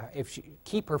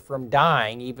keep her from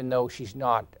dying, even though she's in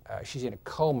a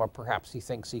coma. Perhaps he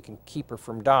thinks he can keep her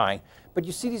from dying. But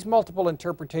you see, these multiple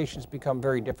interpretations become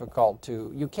very difficult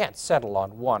you can't settle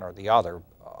on one or the other.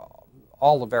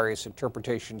 All the various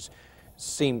interpretations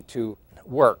seem to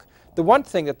work. The one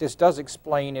thing that this does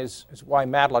explain is why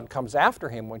Madeline comes after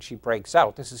him when she breaks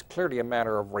out. This is clearly a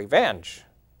matter of revenge.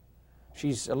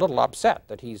 She's a little upset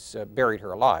that he's buried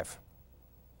her alive.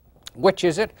 Which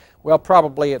is it? Well,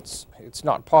 probably it's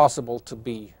not possible to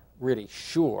be really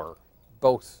sure.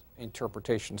 Both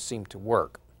interpretations seem to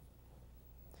work.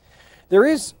 There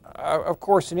is, of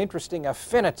course, an interesting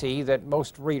affinity that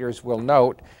most readers will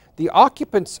note. The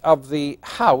occupants of the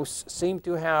house seem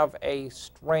to have a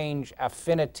strange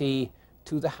affinity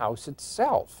to the house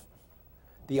itself.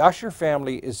 The Usher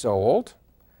family is old.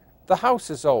 The house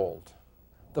is old.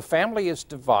 The family is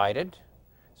divided.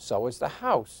 So is the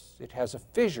house. It has a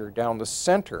fissure down the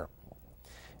center.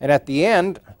 And at the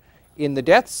end, in the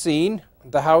death scene,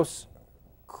 the house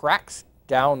cracks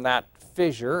down that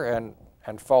fissure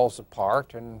and falls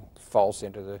apart and falls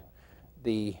into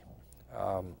the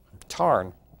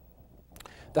tarn.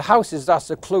 The house is thus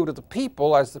a clue to the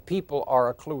people, as the people are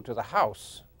a clue to the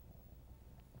house.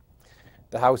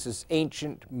 The house is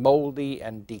ancient, moldy,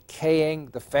 and decaying.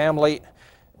 The family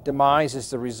demise is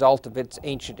the result of its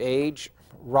ancient age.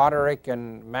 Roderick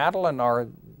and Madeline are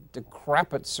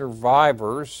decrepit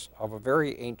survivors of a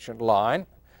very ancient line.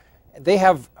 They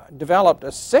have developed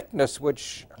a sickness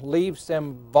which leaves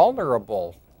them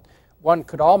vulnerable. One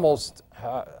could almost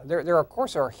there of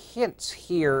course are hints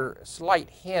here, slight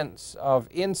hints of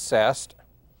incest,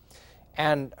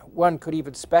 and one could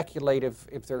even speculate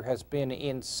if there has been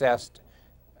incest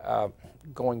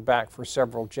going back for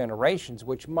several generations,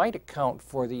 which might account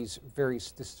for this very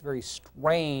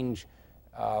strange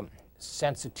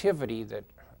sensitivity that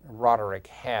Roderick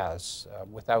has.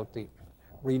 Without the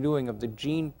renewing of the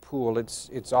gene pool,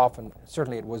 it's often,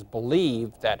 certainly it was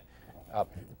believed that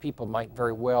people might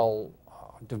very well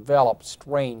develop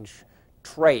strange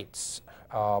traits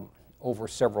over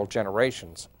several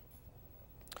generations.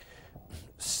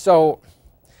 So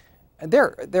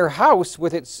their house,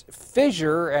 with its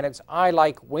fissure and its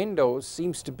eye-like windows,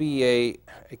 seems to be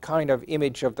a kind of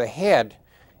image of the head.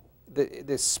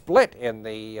 The split in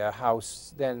the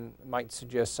house then might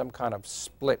suggest some kind of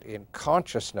split in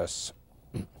consciousness.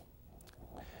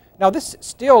 Now, this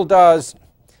still does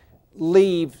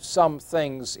leave some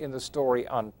things in the story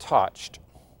untouched.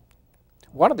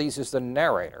 One of these is the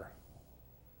narrator.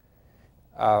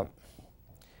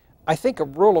 I think a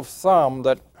rule of thumb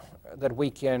that we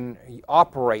can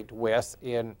operate with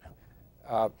in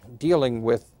dealing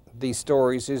with these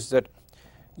stories is that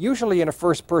usually in a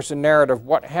first-person narrative,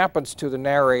 what happens to the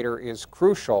narrator is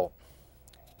crucial.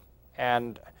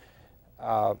 And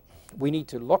we need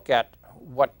to look at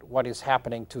what is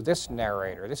happening to this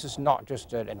narrator. This is not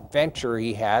just an adventure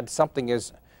he had. Something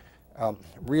is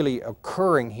really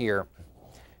occurring here.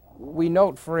 We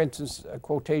note, for instance, a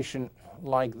quotation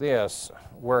like this,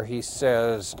 where he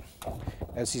says,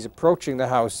 as he's approaching the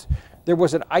house, "There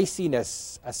was an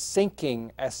iciness, a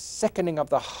sinking, a sickening of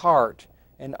the heart,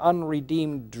 an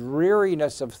unredeemed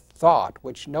dreariness of thought,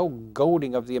 which no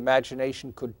goading of the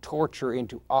imagination could torture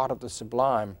into aught of the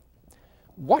sublime."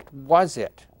 What was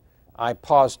it? I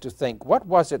paused to think, what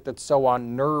was it that so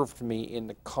unnerved me in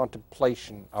the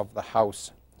contemplation of the house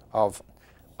of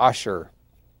Usher?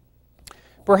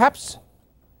 Perhaps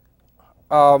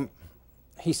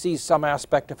he sees some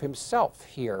aspect of himself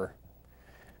here.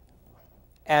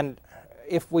 And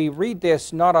if we read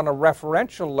this not on a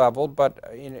referential level, but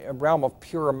in a realm of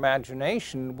pure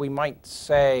imagination, we might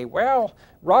say, well,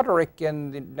 Roderick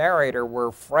and the narrator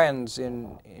were friends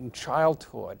in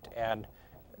childhood, and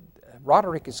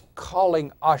Roderick is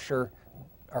calling Usher,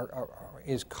 or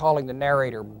is calling the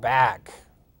narrator back,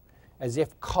 as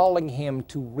if calling him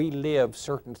to relive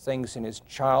certain things in his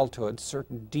childhood,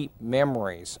 certain deep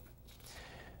memories.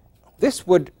 This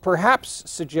would perhaps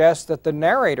suggest that the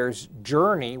narrator's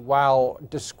journey, while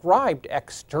described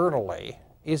externally,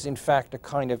 is in fact a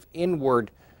kind of inward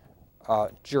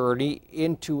journey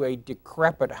into a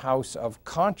decrepit house of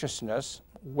consciousness,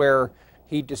 where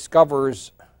he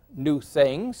discovers new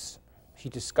things. He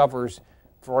discovers,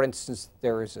 for instance,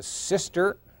 there is a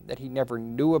sister that he never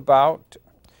knew about,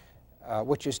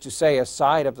 which is to say, a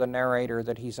side of the narrator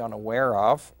that he's unaware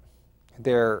of.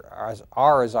 There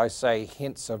are, as I say,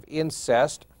 hints of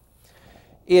incest.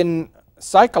 In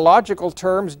psychological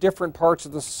terms, different parts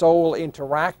of the soul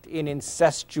interact in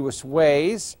incestuous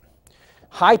ways.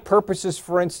 High purposes,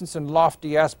 for instance, and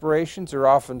lofty aspirations are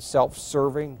often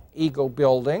self-serving,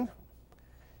 ego-building.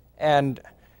 And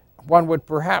one would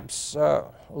perhaps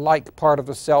like part of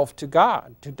the self to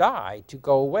die, to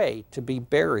go away, to be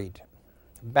buried.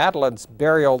 Madeline's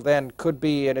burial then could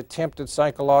be an attempted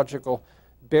psychological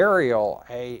burial,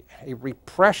 a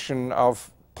repression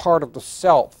of part of the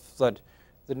self that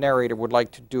the narrator would like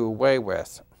to do away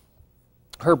with.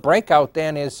 Her breakout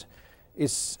then is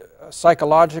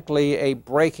psychologically a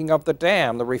breaking of the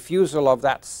dam, the refusal of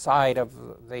that side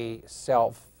of the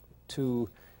self to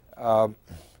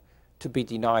be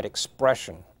denied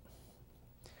expression.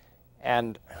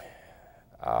 And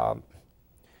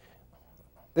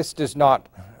this does not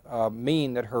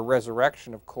mean that her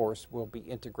resurrection, of course, will be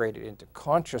integrated into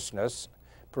consciousness.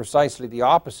 Precisely the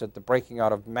opposite. The breaking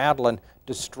out of Madeline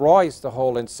destroys the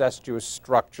whole incestuous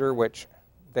structure, which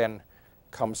then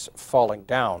comes falling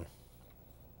down.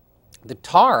 The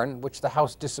tarn, which the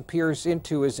house disappears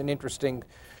into, is an interesting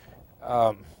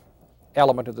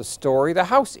element of the story. The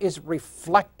house is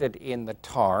reflected in the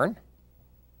tarn.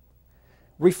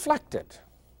 Reflected,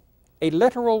 a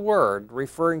literal word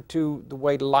referring to the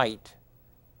way light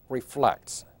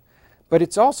reflects. But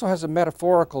it also has a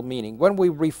metaphorical meaning. When we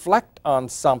reflect on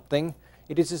something,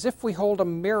 it is as if we hold a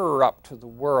mirror up to the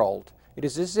world. It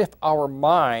is as if our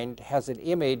mind has an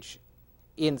image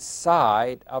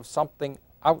inside of something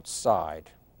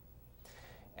outside.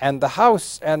 And the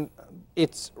house and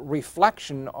its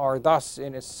reflection are thus,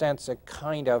 in a sense, a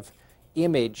kind of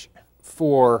image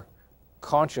for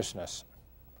consciousness.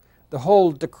 The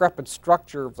whole decrepit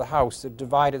structure of the house, the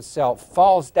divided self,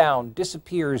 falls down,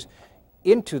 disappears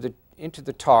into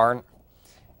the tarn,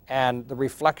 and the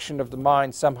reflection of the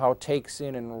mind somehow takes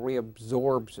in and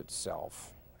reabsorbs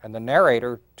itself. And the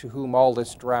narrator, to whom all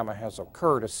this drama has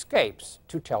occurred, escapes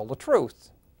to tell the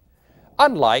truth.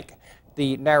 Unlike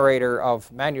the narrator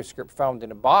of manuscript found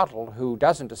in a bottle, who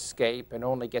doesn't escape and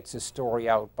only gets his story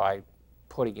out by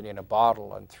putting it in a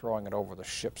bottle and throwing it over the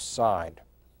ship's side.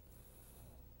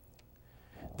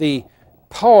 The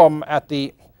poem at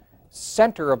the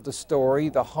center of the story,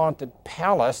 The Haunted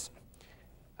Palace,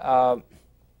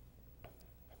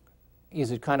 is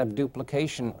a kind of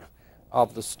duplication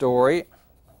of the story.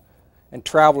 And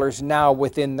travelers now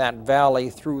within that valley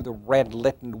through the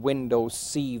red-lit windows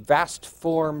see vast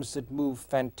forms that move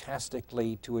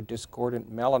fantastically to a discordant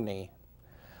melody.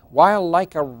 While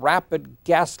like a rapid,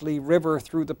 ghastly river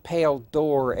through the pale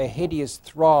door, a hideous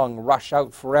throng rush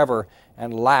out forever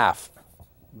and laugh,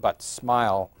 but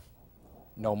smile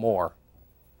no more.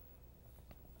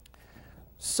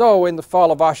 So, in The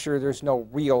Fall of Usher, there's no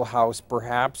real house,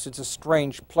 perhaps. It's a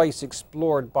strange place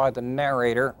explored by the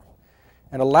narrator,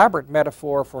 an elaborate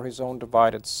metaphor for his own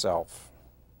divided self,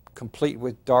 complete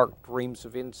with dark dreams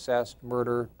of incest,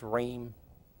 murder, dream,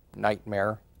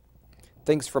 nightmare,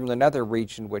 things from the nether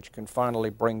region which can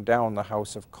finally bring down the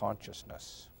house of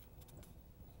consciousness.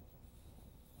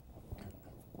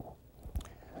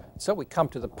 So we come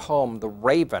to the poem, The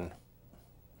Raven.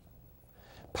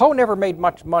 Poe never made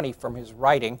much money from his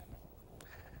writing,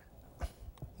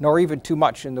 nor even too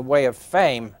much in the way of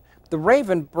fame. The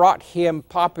Raven brought him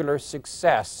popular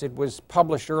success. It was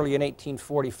published early in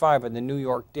 1845 in the New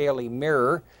York Daily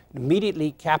Mirror. It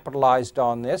immediately capitalized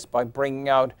on this by bringing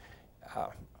out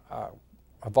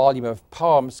a volume of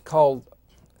poems called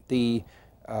The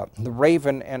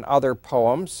Raven and Other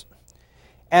Poems.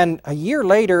 And a year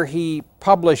later, he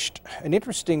published an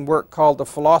interesting work called The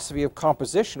Philosophy of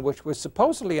Composition, which was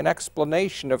supposedly an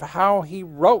explanation of how he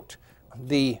wrote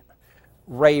The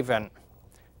Raven.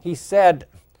 He said,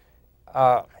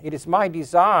 "It is my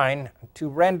design to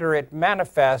render it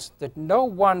manifest that no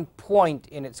one point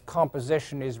in its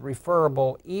composition is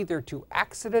referable either to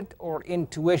accident or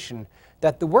intuition,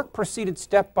 that the work proceeded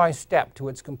step by step to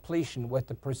its completion with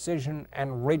the precision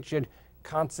and rigid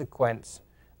consequence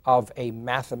of a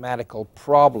mathematical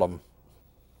problem."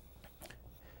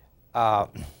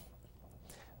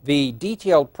 The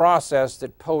detailed process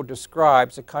that Poe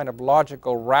describes, a kind of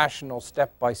logical, rational,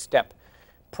 step-by-step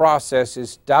process,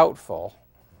 is doubtful.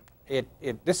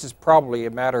 This is probably a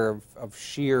matter of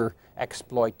sheer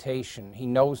exploitation. He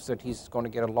knows that he's going to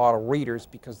get a lot of readers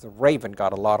because The Raven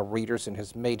got a lot of readers and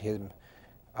has made him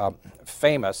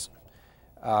famous.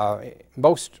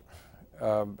 Most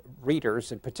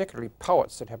readers, and particularly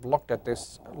poets that have looked at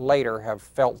this later, have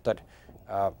felt that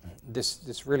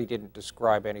this really didn't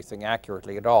describe anything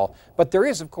accurately at all. But there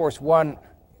is, of course, one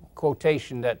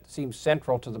quotation that seems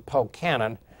central to the Poe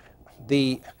canon: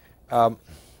 the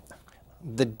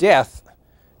death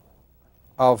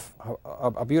of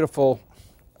a beautiful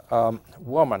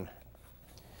woman.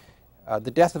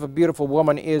 The death of a beautiful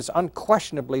woman is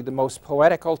unquestionably the most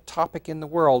poetical topic in the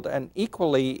world, and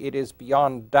equally it is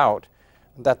beyond doubt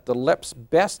that the lips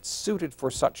best suited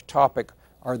for such topic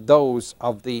are those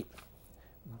of the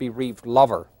bereaved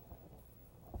lover.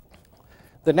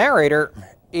 The narrator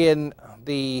in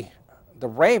the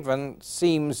Raven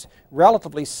seems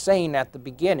relatively sane at the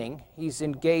beginning. He's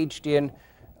engaged in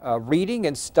reading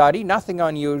and study, nothing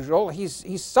unusual.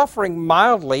 He's suffering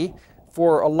mildly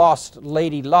for a lost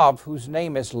lady love whose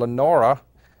name is Lenora,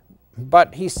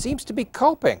 but he seems to be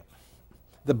coping.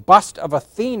 The bust of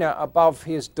Athena above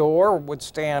his door would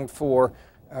stand for,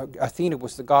 Athena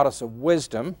was the goddess of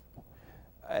wisdom.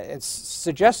 It's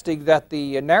suggesting that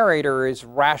the narrator is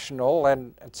rational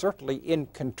and certainly in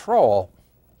control.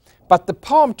 But the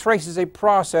poem traces a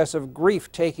process of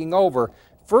grief taking over,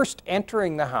 first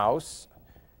entering the house,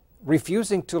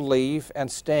 refusing to leave,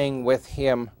 and staying with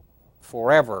him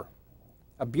forever.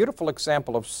 A beautiful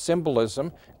example of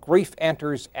symbolism. Grief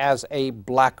enters as a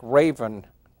black raven,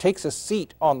 takes a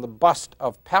seat on the bust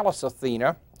of Pallas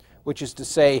Athena, which is to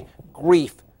say,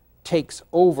 grief takes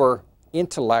over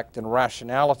intellect and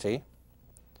rationality.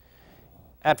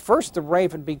 At first, the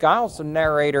raven beguiles the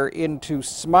narrator into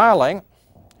smiling,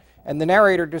 and the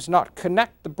narrator does not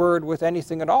connect the bird with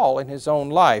anything at all in his own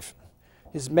life.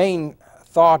 His main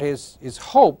thought is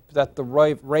hope that the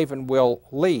raven will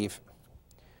leave.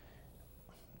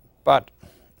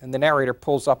 And the narrator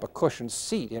pulls up a cushioned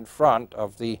seat in front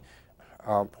of the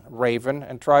raven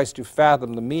and tries to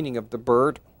fathom the meaning of the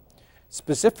bird,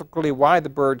 specifically why the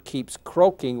bird keeps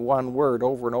croaking one word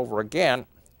over and over again,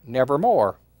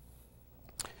 nevermore.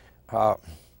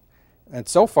 And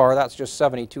so far, that's just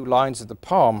 72 lines of the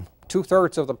poem,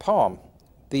 2/3 of the poem.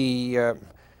 The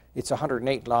It's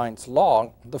 108 lines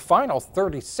long. The final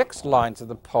 36 lines of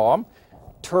the poem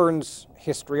turns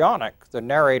histrionic. The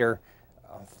narrator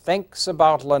thinks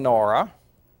about Lenora,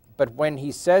 but when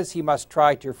he says he must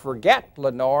try to forget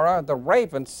Lenora, the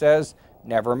raven says,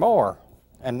 nevermore.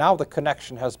 And now the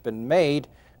connection has been made.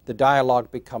 The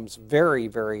dialogue becomes very,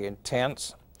 very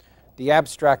intense. The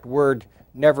abstract word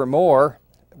nevermore,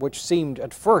 which seemed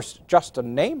at first just a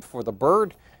name for the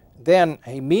bird, then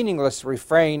a meaningless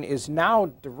refrain, is now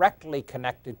directly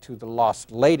connected to the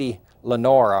lost lady,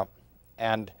 Lenora,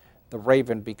 and the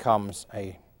raven becomes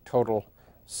a total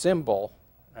symbol,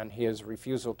 and his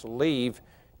refusal to leave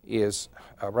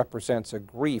represents a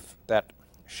grief that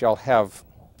shall have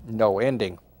no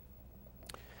ending.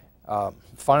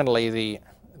 Finally,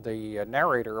 the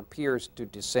narrator appears to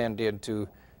descend into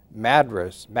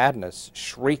madness,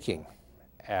 shrieking,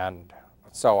 and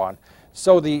so on.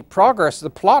 So the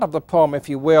plot of the poem, if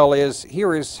you will, is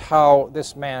here is how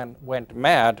this man went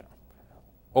mad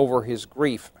over his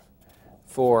grief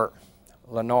for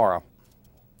Lenora.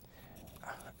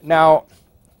 Now,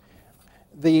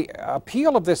 the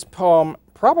appeal of this poem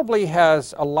probably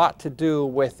has a lot to do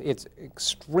with its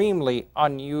extremely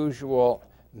unusual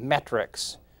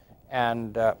metrics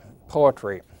and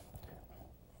poetry.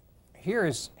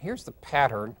 Here's the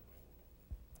pattern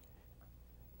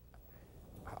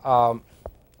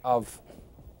of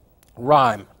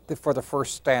rhyme for the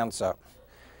first stanza.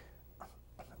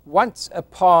 Once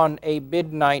upon a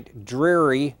midnight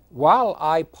dreary, while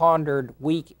I pondered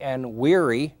weak and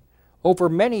weary over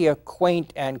many a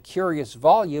quaint and curious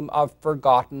volume of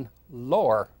forgotten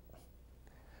lore,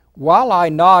 while I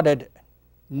nodded,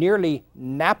 nearly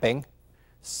napping,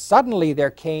 suddenly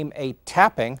there came a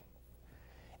tapping,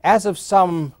 as of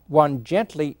some one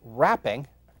gently rapping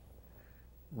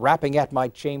at my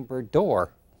chamber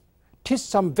door. "'Tis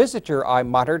some visitor," I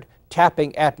muttered,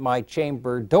 tapping at my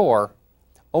chamber door.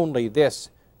 Only this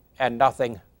and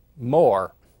nothing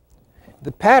more.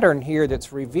 The pattern here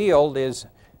that's revealed is,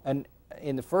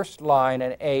 in the first line,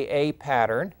 an AA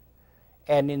pattern,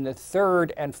 and in the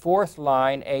third and fourth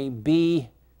line, a B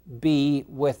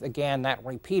with, again, that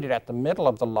repeated at the middle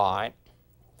of the line.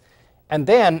 And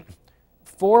then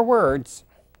 4 words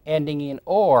ending in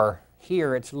or.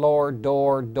 Here it's lore,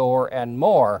 door, and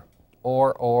more.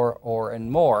 Or, and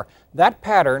more. That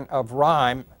pattern of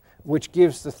rhyme, which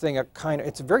gives the thing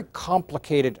it's a very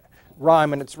complicated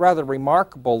rhyme, and it's rather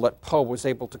remarkable that Poe was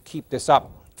able to keep this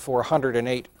up for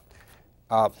 108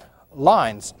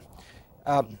 lines.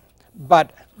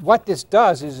 But what this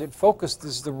does is it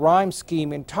focuses the rhyme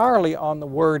scheme entirely on the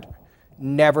word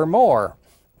nevermore.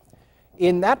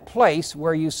 In that place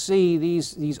where you see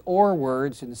these or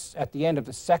words at the end of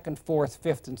the 2nd, 4th,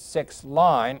 5th, and 6th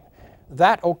line,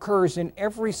 that occurs in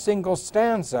every single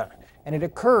stanza. And it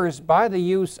occurs by the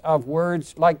use of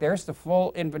words like, there's the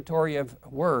full inventory of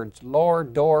words: lore,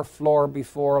 door, floor,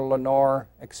 before, Lenore,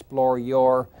 explore,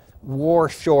 your, war,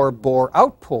 shore, bore,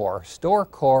 outpour, store,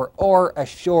 core, or,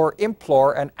 ashore,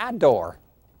 implore, and adore.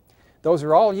 Those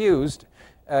are all used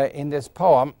in this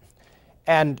poem.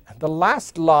 And the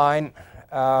last line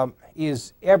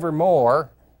is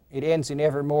evermore. It ends in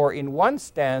evermore in 1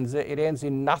 stanza. It ends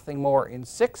in nothing more in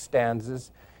 6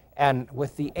 stanzas. And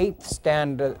with the 8th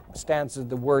stanza,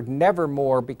 the word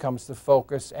nevermore becomes the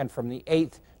focus. And from the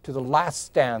 8th to the last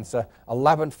stanza,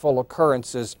 11 full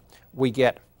occurrences, we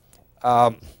get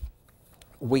the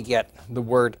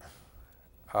word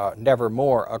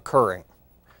nevermore occurring.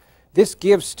 This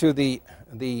gives to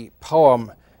the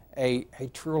poem a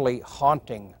truly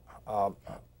haunting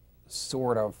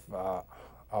sort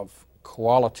of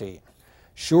quality.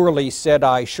 Surely, said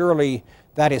I, surely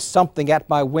that is something at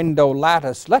my window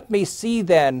lattice. Let me see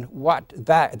then what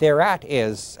that thereat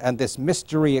is, and this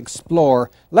mystery explore.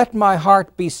 Let my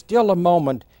heart be still a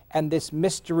moment, and this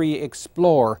mystery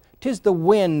explore. 'Tis the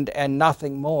wind and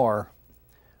nothing more.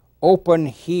 Open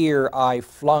here I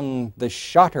flung the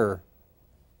shutter,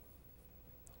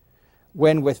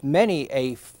 when with many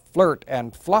a flirt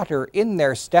and flutter in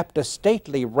there stepped a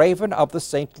stately raven of the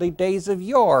saintly days of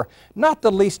yore. Not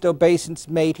the least obeisance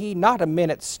made he, not a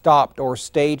minute stopped or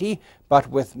stayed he, but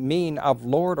with mien of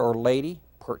lord or lady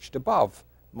perched above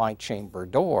my chamber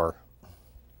door.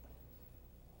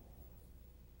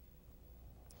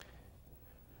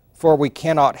 For we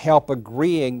cannot help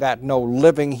agreeing that no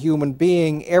living human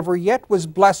being ever yet was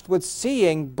blessed with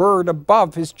seeing bird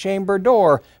above his chamber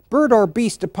door, bird or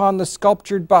beast upon the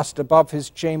sculptured bust above his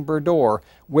chamber door,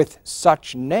 with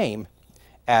such name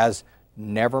as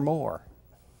nevermore.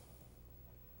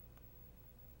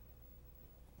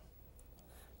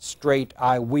 Straight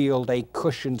I wheeled a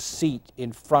cushioned seat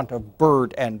in front of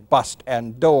bird and bust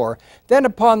and door. Then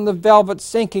upon the velvet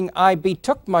sinking I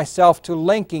betook myself to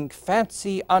linking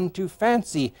fancy unto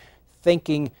fancy,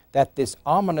 thinking that this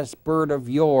ominous bird of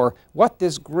yore, what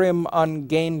this grim,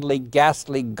 ungainly,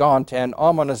 ghastly, gaunt, and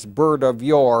ominous bird of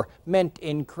yore meant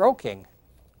in croaking,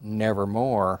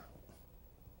 nevermore.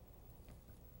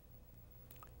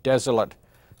 Desolate,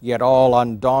 yet all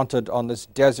undaunted, on this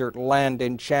desert land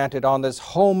enchanted, on this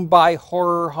home by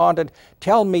horror haunted,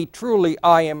 tell me truly,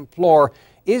 I implore,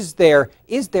 is there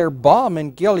balm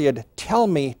in Gilead? Tell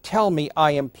me,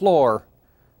 I implore.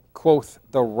 Quoth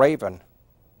the raven,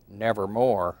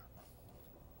 nevermore.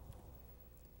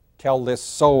 Tell this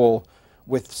soul,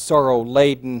 with sorrow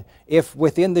laden, if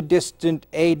within the distant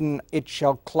Aden it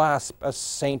shall clasp a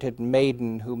sainted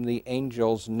maiden, whom the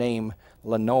angels name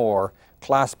Lenore,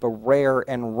 clasp a rare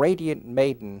and radiant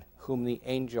maiden, whom the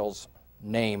angels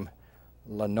name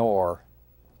Lenore.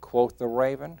 Quoth the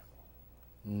raven,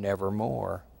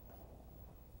 nevermore.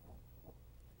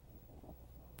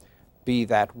 Be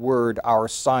that word our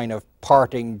sign of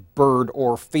parting, bird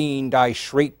or fiend, I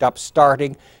shrieked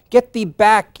upstarting. Get thee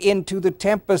back into the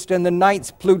tempest and the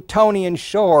night's Plutonian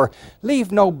shore.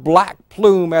 Leave no black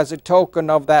plume as a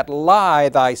token of that lie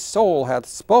thy soul hath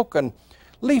spoken.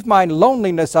 Leave my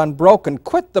loneliness unbroken.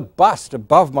 Quit the bust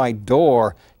above my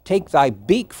door. Take thy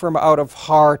beak from out of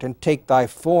heart, and take thy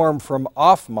form from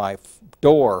off my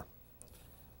door.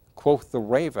 Quoth the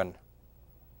raven,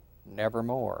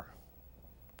 nevermore.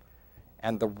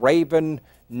 And the raven,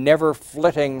 never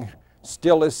flitting,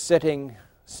 still is sitting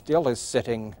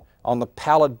on the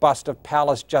pallid bust of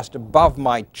Pallas just above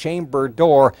my chamber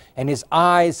door, and his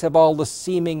eyes have all the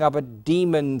seeming of a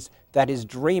demon's that is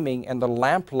dreaming, and the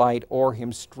lamplight o'er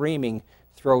him streaming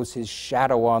throws his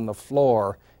shadow on the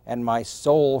floor, and my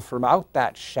soul from out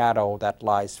that shadow that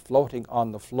lies floating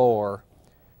on the floor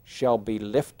shall be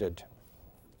lifted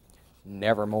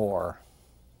nevermore.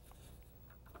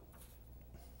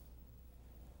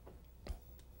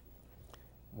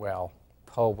 Well,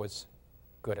 Poe was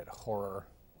good at horror.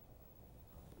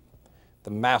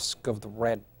 The Masque of the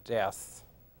Red Death,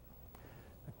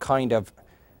 a kind of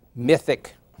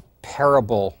mythic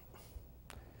parable.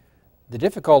 The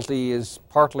difficulty is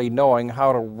partly knowing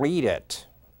how to read it.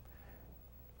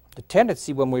 The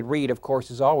tendency when we read, of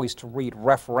course, is always to read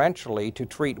referentially, to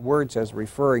treat words as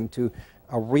referring to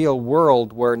a real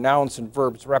world where nouns and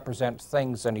verbs represent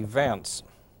things and events.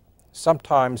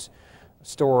 Sometimes a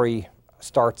story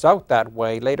starts out that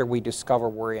way. Later we discover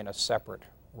we're in a separate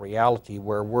reality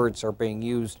where words are being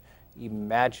used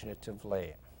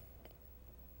imaginatively.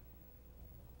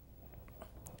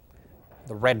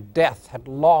 The Red Death had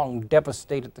long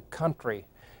devastated the country.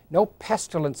 No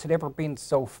pestilence had ever been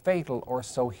so fatal or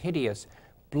so hideous.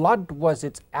 Blood was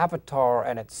its avatar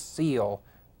and its seal,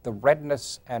 the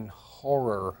redness and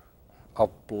horror of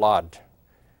blood.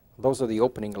 Those are the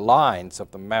opening lines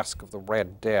of the Masque of the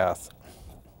Red Death.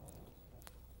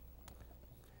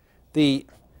 The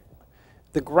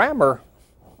grammar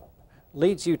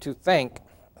leads you to think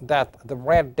that the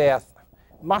Red Death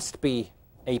must be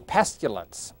a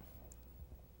pestilence,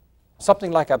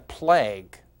 something like a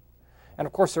plague. And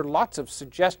of course there are lots of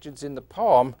suggestions in the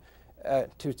poem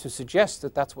to suggest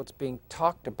that that's what's being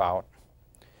talked about.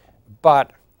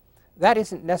 But that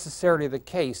isn't necessarily the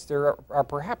case. There are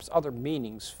perhaps other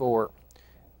meanings for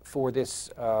this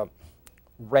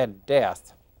Red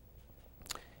Death.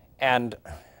 And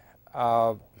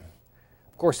of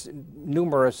course,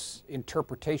 numerous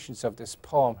interpretations of this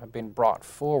poem have been brought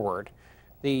forward.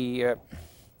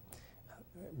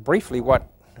 Briefly,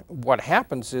 what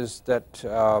happens is that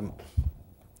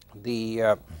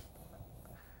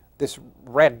this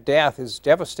Red Death is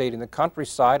devastating the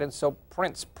countryside, and so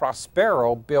Prince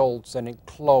Prospero builds an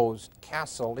enclosed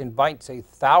castle, invites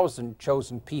 1,000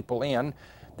 chosen people in.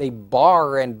 They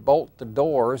bar and bolt the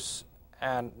doors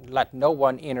and let no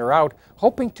one in or out,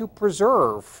 hoping to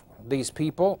preserve these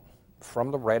people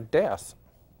from the Red Death.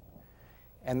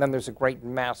 And then there's a great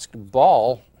masked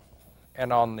ball,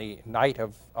 and on the night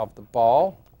of the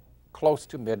ball, close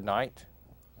to midnight,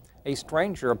 a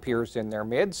stranger appears in their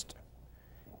midst,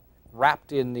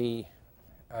 wrapped in the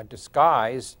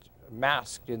disguised,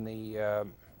 masked in the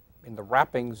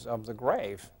wrappings of the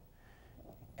grave.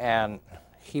 And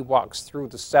he walks through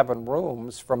the 7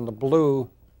 rooms from the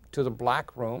blue to the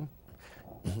black room.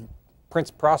 Prince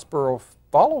Prospero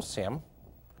follows him,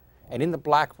 and in the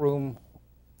black room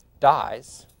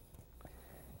dies.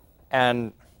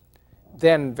 And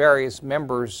then various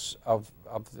members of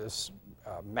this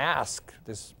masque,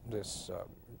 this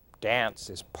dance,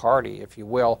 this party, if you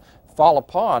will, fall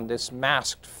upon this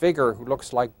masked figure who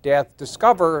looks like death,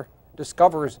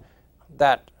 discovers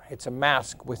that it's a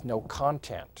mask with no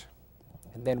content.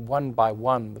 And then one by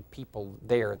one, the people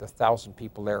there, the 1,000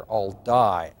 people there, all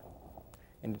die.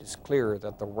 And it is clear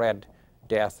that the Red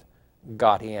Death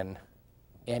got in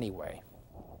anyway.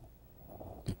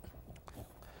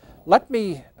 Let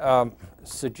me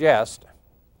suggest,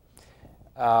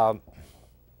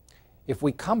 if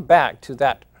we come back to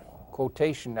that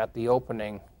quotation at the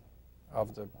opening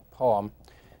of the poem,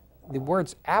 the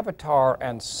words avatar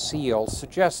and seal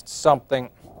suggest something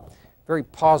very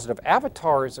positive.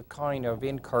 Avatar is a kind of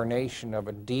incarnation of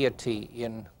a deity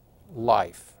in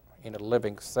life, in a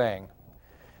living thing.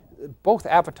 Both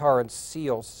avatar and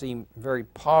seal seem very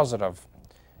positive.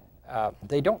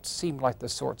 They don't seem like the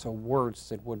sorts of words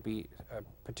that would be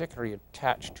particularly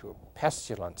attached to a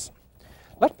pestilence.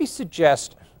 Let me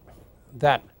suggest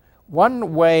that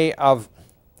one way of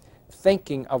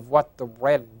thinking of what the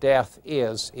Red Death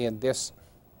is in this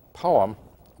poem,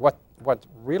 what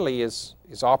really is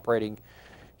operating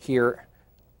here,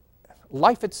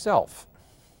 life itself.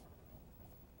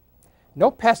 No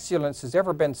pestilence has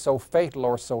ever been so fatal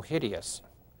or so hideous,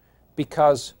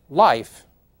 because life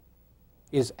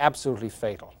is absolutely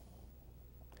fatal.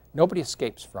 Nobody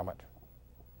escapes from it.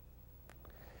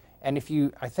 And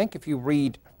I think if you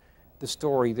read the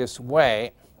story this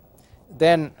way,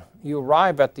 then you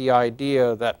arrive at the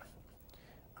idea that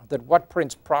what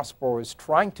Prince Prospero is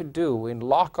trying to do in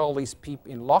locking all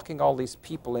these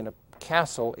people in a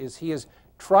castle is he is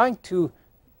trying to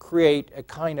create a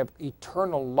kind of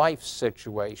eternal life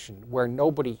situation where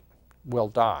nobody will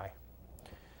die.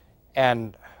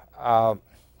 And of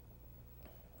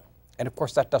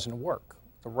course that doesn't work.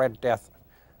 The Red Death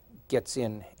gets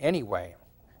in anyway.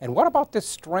 And what about this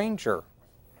stranger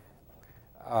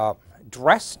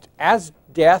dressed as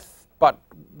death but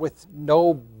with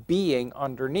no being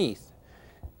underneath?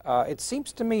 It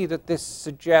seems to me that this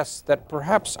suggests that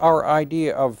perhaps our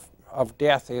idea of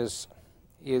death is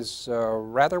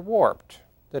rather warped,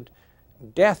 that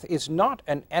death is not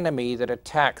an enemy that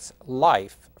attacks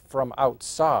life from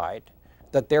outside,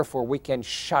 that therefore we can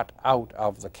shut out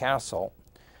of the castle.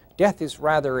 Death is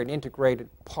rather an integrated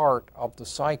part of the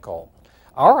cycle.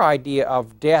 Our idea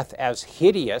of death as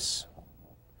hideous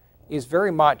is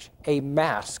very much a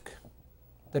mask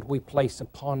that we place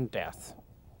upon death.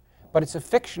 But it's a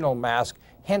fictional mask,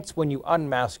 hence when you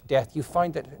unmask death, you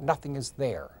find that nothing is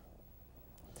there.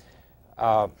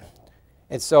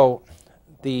 And so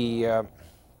the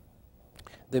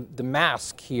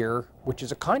mask here, which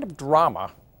is a kind of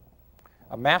drama,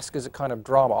 a mask is a kind of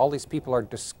drama, all these people are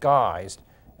disguised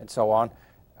and so on,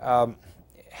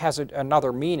 has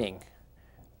another meaning.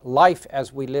 Life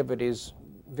as we live it is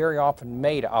very often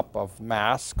made up of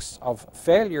masks, of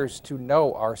failures to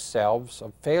know ourselves,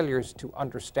 of failures to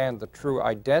understand the true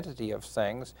identity of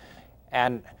things,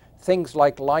 and things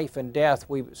like life and death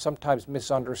we sometimes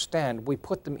misunderstand. We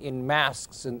put them in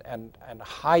masks and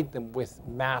hide them with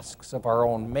masks of our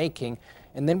own making,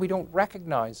 and then we don't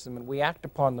recognize them and we act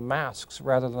upon the masks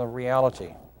rather than the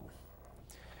reality.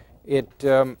 It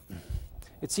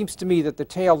seems to me that the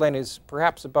tale then is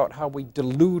perhaps about how we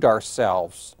delude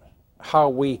ourselves, how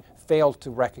we fail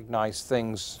to recognize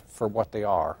things for what they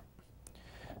are.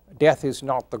 Death is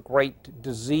not the great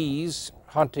disease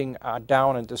hunting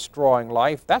down and destroying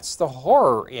life. That's the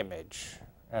horror image.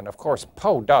 And of course,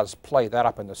 Poe does play that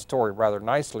up in the story rather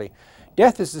nicely.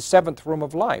 Death is the seventh room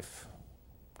of life.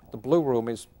 The blue room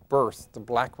is birth. The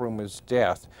black room is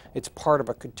death. It's part of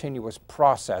a continuous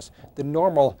process. The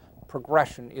normal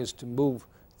progression is to move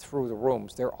through the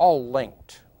rooms. They're all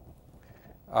linked.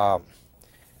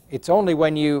 It's only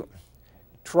when you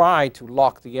try to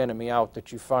lock the enemy out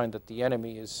that you find that the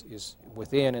enemy is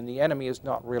within, and the enemy is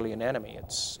not really an enemy.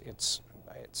 It's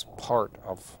part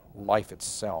of life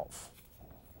itself.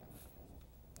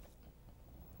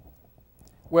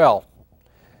 Well,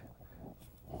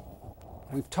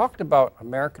 we've talked about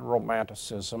American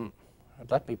Romanticism.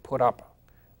 Let me put up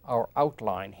our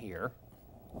outline here.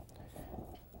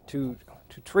 To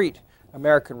treat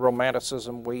American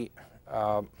Romanticism, we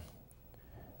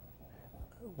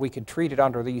could treat it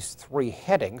under these three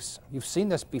headings. You've seen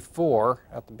this before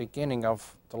at the beginning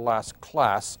of the last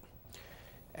class.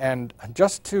 And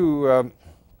just to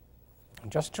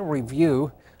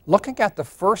review, looking at the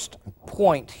first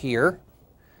point here,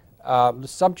 the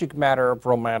subject matter of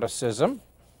Romanticism,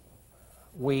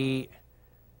 we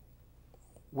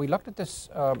looked at this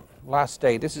last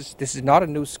day. This is not a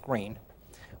new screen.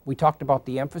 We talked about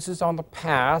the emphasis on the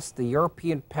past, the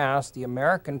European past, the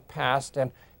American past,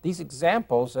 and these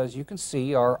examples, as you can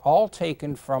see, are all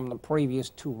taken from the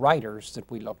previous two writers that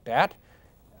we looked at.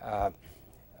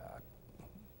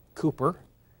 Cooper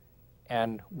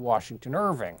and Washington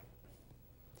Irving.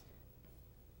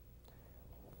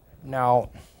 Now,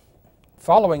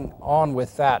 following on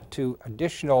with that to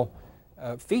additional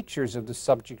features of the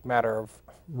subject matter of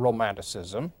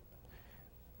Romanticism,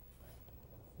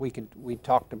 we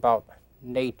talked about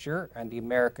nature and the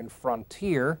American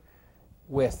frontier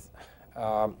with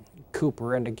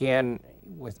Cooper and again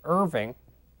with Irving.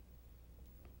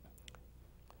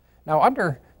 Now,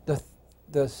 under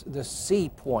the C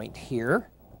point here,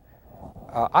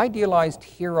 idealized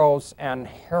heroes and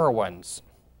heroines.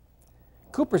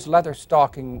 Cooper's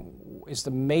Leatherstocking is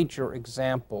the major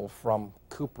example from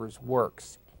Cooper's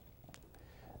works.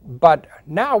 But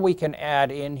now we can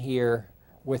add in here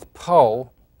with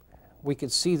Poe, we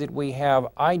could see that we have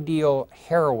ideal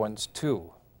heroines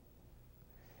too.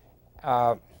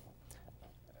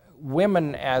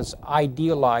 Women as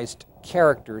idealized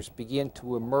characters begin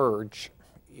to emerge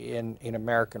in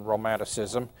American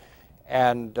Romanticism.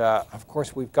 And of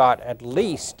course, we've got at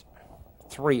least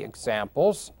 3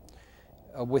 examples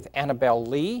with Annabel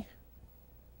Lee,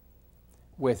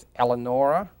 with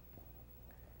Eleonora,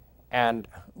 and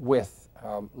with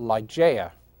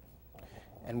Ligeia.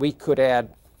 And we could add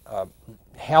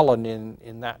Helen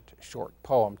in that short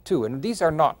poem too. And these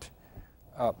are not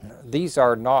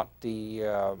the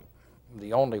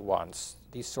only ones.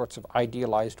 These sorts of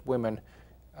idealized women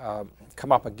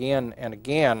come up again and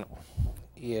again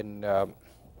in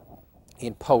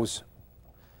Poe's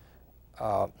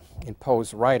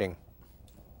writing.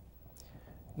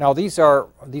 Now these are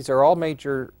all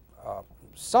major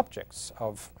subjects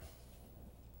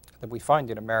that we find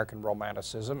in American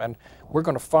Romanticism, and we're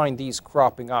going to find these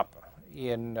cropping up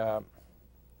in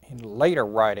later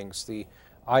writings. The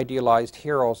idealized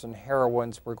heroes and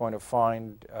heroines we're going to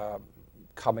find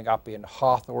coming up in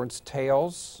Hawthorne's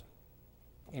tales,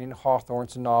 in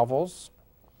Hawthorne's novels,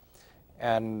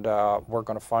 and we're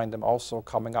going to find them also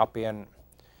coming up in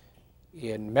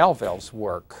Melville's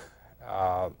work.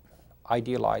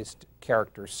 Idealized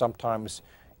characters, sometimes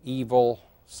evil,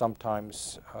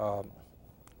 sometimes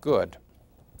good.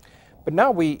 But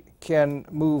now we can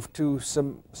move to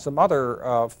some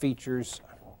other features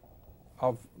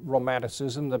of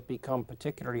Romanticism that become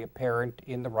particularly apparent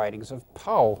in the writings of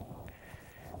Poe.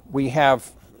 We have,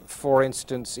 for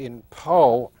instance, in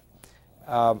Poe,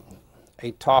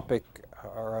 a topic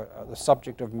or the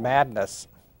subject of madness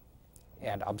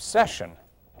and obsession.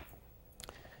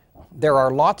 There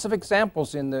are lots of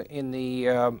examples in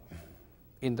the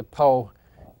Poe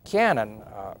canon.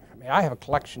 I have a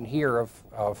collection here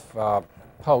of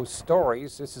Poe's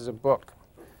stories. This is a book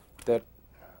that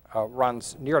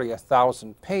runs nearly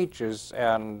 1,000 pages,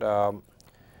 and a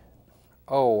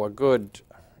good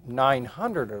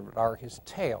 900 of it are his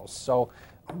tales. So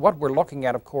what we're looking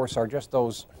at, of course, are just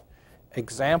those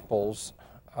examples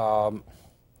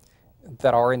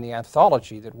that are in the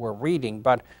anthology that we're reading,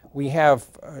 but we have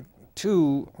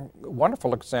 2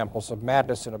 wonderful examples of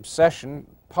madness and obsession.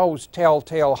 Poe's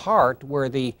Telltale Heart, where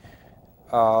the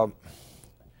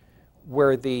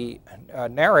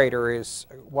narrator is,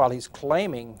 while he's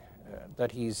claiming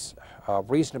that he's a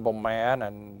reasonable man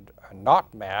and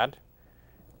not mad,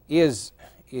 is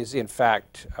in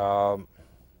fact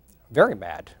very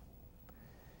mad,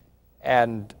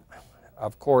 and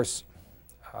of course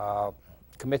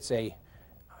commits a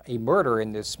murder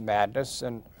in this madness,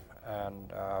 and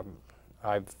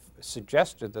I've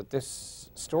suggested that this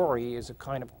story is a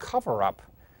kind of cover-up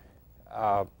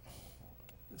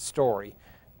story.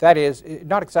 That is,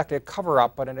 not exactly a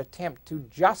cover-up, but an attempt to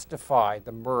justify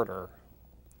the murder,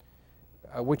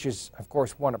 which is, of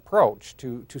course, one approach,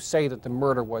 to say that the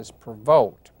murder was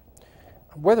provoked.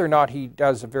 Whether or not the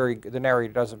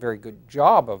narrator does a very good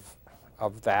job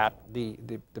of that,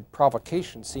 the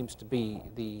provocation seems to be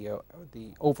the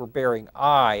overbearing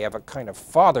eye of a kind of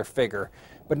father figure,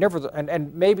 but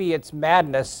and maybe it's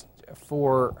madness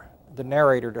for the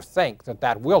narrator to think that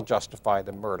that will justify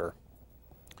the murder.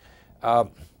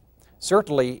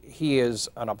 Certainly, he is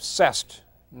an obsessed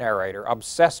narrator,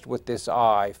 obsessed with this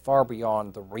eye far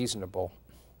beyond the reasonable.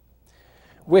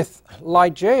 With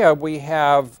Ligeia, we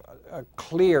have a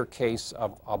clear case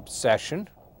of obsession,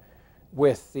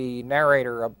 with the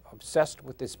narrator obsessed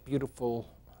with this beautiful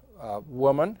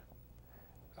woman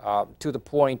to the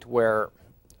point where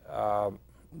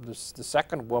the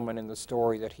second woman in the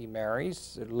story that he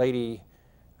marries, Lady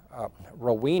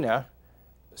Rowena,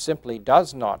 simply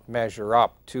does not measure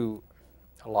up to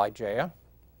Ligeia.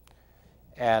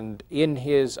 And in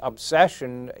his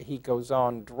obsession, he goes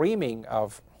on dreaming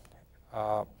of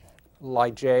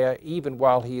Ligeia even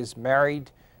while he is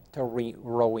married to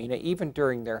Rowena, even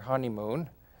during their honeymoon,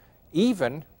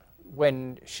 even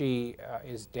when she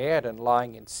is dead and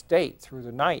lying in state through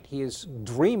the night, he is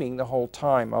dreaming the whole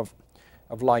time of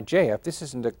Ligeia. If this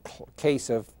isn't a case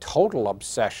of total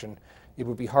obsession, it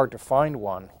would be hard to find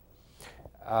one.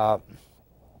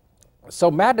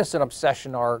 So madness and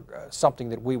obsession are something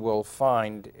that we will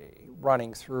find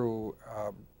running through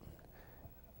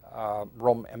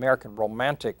American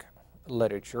Romantic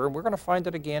literature. We're going to find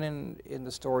it again in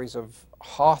the stories of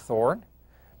Hawthorne.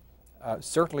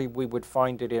 Certainly we would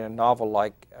find it in a novel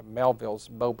like Melville's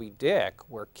Moby Dick,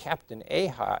 where Captain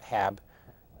Ahab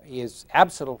is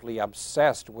absolutely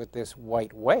obsessed with this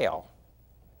white whale.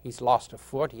 He's lost a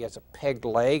foot, he has a pegged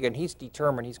leg, and he's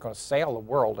determined he's going to sail the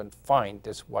world and find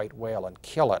this white whale and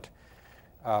kill it.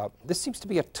 This seems to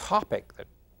be a topic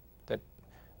that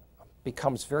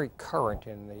becomes very current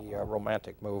in the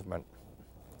Romantic movement.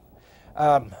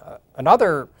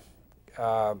 Another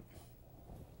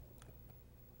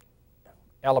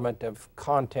element of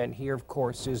content here, of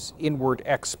course, is inward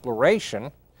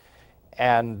exploration.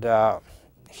 And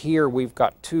here we've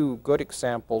got two good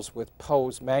examples with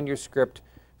Poe's manuscript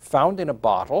Found in a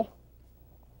Bottle,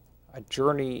 a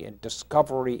journey and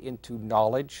discovery into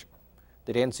knowledge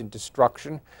that ends in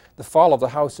destruction. The Fall of the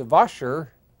House of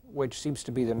Usher, which seems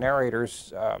to be the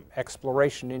narrator's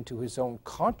exploration into his own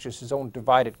his own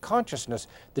divided consciousness.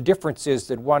 The difference is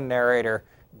that one narrator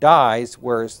dies,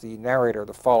 whereas the narrator,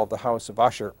 The Fall of the House of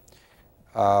Usher,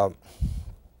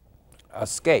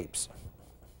 escapes.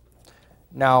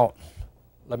 Now,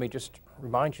 let me just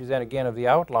remind you then again of the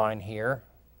outline here.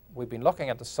 We've been looking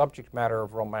at the subject matter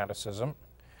of Romanticism.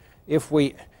 If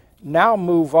we now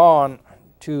move on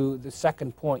to the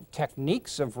second point,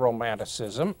 techniques of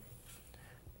Romanticism,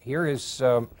 here is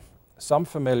some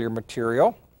familiar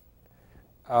material.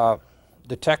 The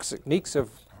techniques of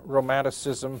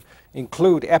Romanticism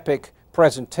include epic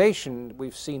presentation.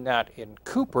 We've seen that in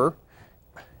Cooper.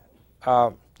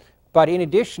 But in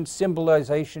addition,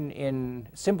 symbolism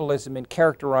in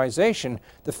characterization,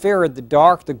 the fair and the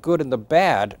dark, the good and the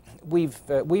bad.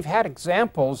 We've had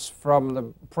examples from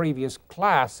the previous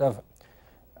class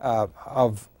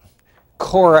of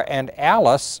Cora and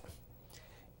Alice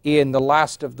in The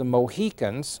Last of the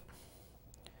Mohicans,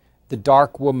 the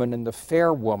dark woman and the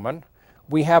fair woman.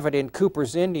 We have it in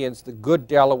Cooper's Indians, the good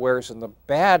Delawares and the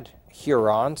bad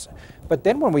Hurons. But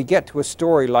then when we get to a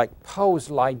story like Poe's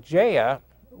Ligeia,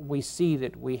 we see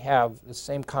that we have the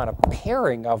same kind of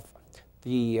pairing of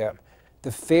the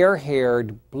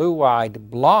fair-haired,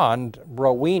 blue-eyed, blonde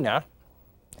Rowena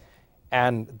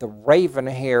and the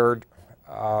raven-haired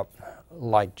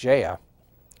Ligeia.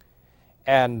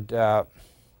 And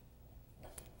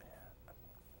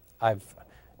I've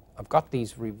got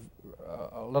these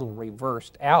a little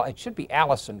reversed. It should be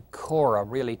Alice and Cora,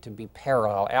 really, to be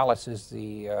parallel. Alice is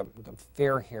the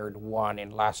fair-haired one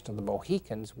in Last of the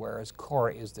Mohicans, whereas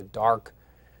Cora is a dark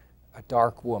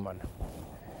woman.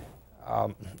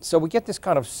 So we get this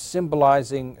kind of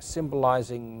symbolizing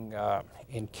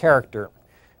in character.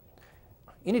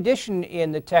 In addition,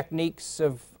 in the techniques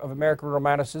of American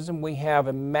Romanticism, we have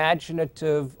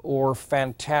imaginative or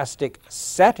fantastic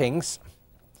settings.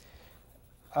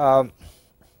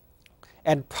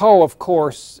 And Poe, of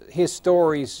course, his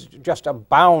stories just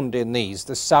abound in these.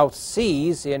 The South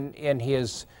Seas, in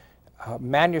his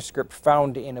manuscript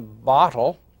Found in a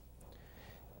Bottle.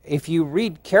 If you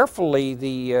read carefully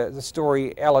the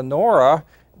story Eleonora,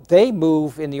 they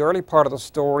move in the early part of the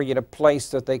story in a place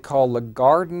that they call the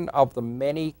Garden of the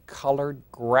Many-Colored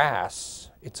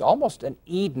Grass. It's almost an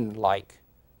Eden-like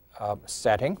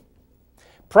setting.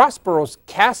 Prospero's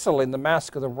castle in The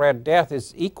Masque of the Red Death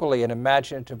is equally an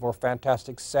imaginative or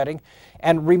fantastic setting,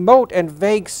 and remote and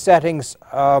vague settings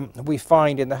we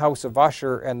find in The House of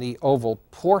Usher and The Oval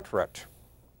Portrait.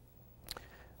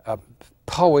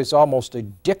 Poe is almost a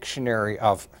dictionary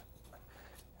of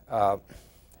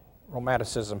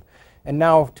Romanticism. And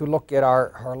now to look at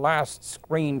our last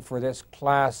screen for this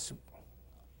class,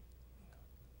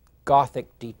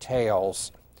 Gothic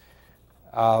details.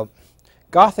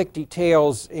 Gothic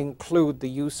details include the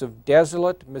use of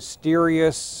desolate,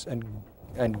 mysterious,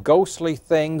 and ghostly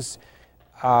things,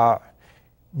 the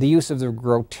use of the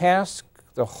grotesque,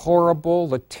 the horrible,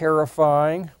 the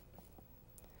terrifying.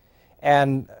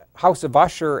 And House of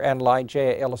Usher and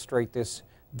Ligeia illustrate this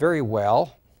very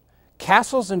well.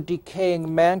 Castles and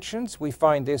decaying mansions, we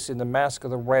find this in The Masque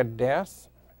of the Red Death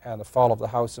and The Fall of the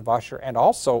House of Usher, and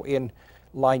also in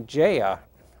Ligeia.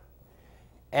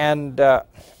 And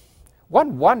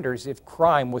one wonders if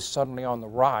crime was suddenly on the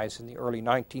rise in the early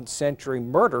 19th century.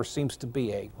 Murder seems to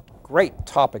be a great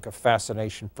topic of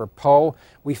fascination for Poe.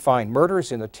 We find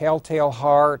murders in the Telltale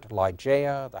Heart,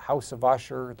 Ligeia, the House of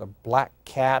Usher, the Black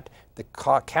Cat, the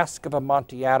Cask of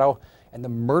Amontillado, and the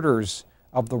murders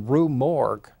of the Rue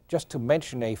Morgue, just to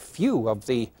mention a few of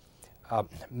the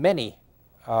many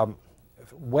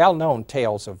well-known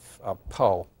tales of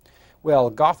Poe.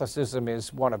 Well, Gothicism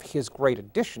is one of his great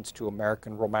additions to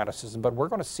American Romanticism, but we're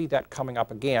going to see that coming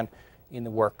up again in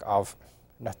the work of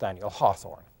Nathaniel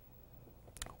Hawthorne.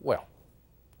 Well,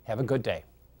 have a good day.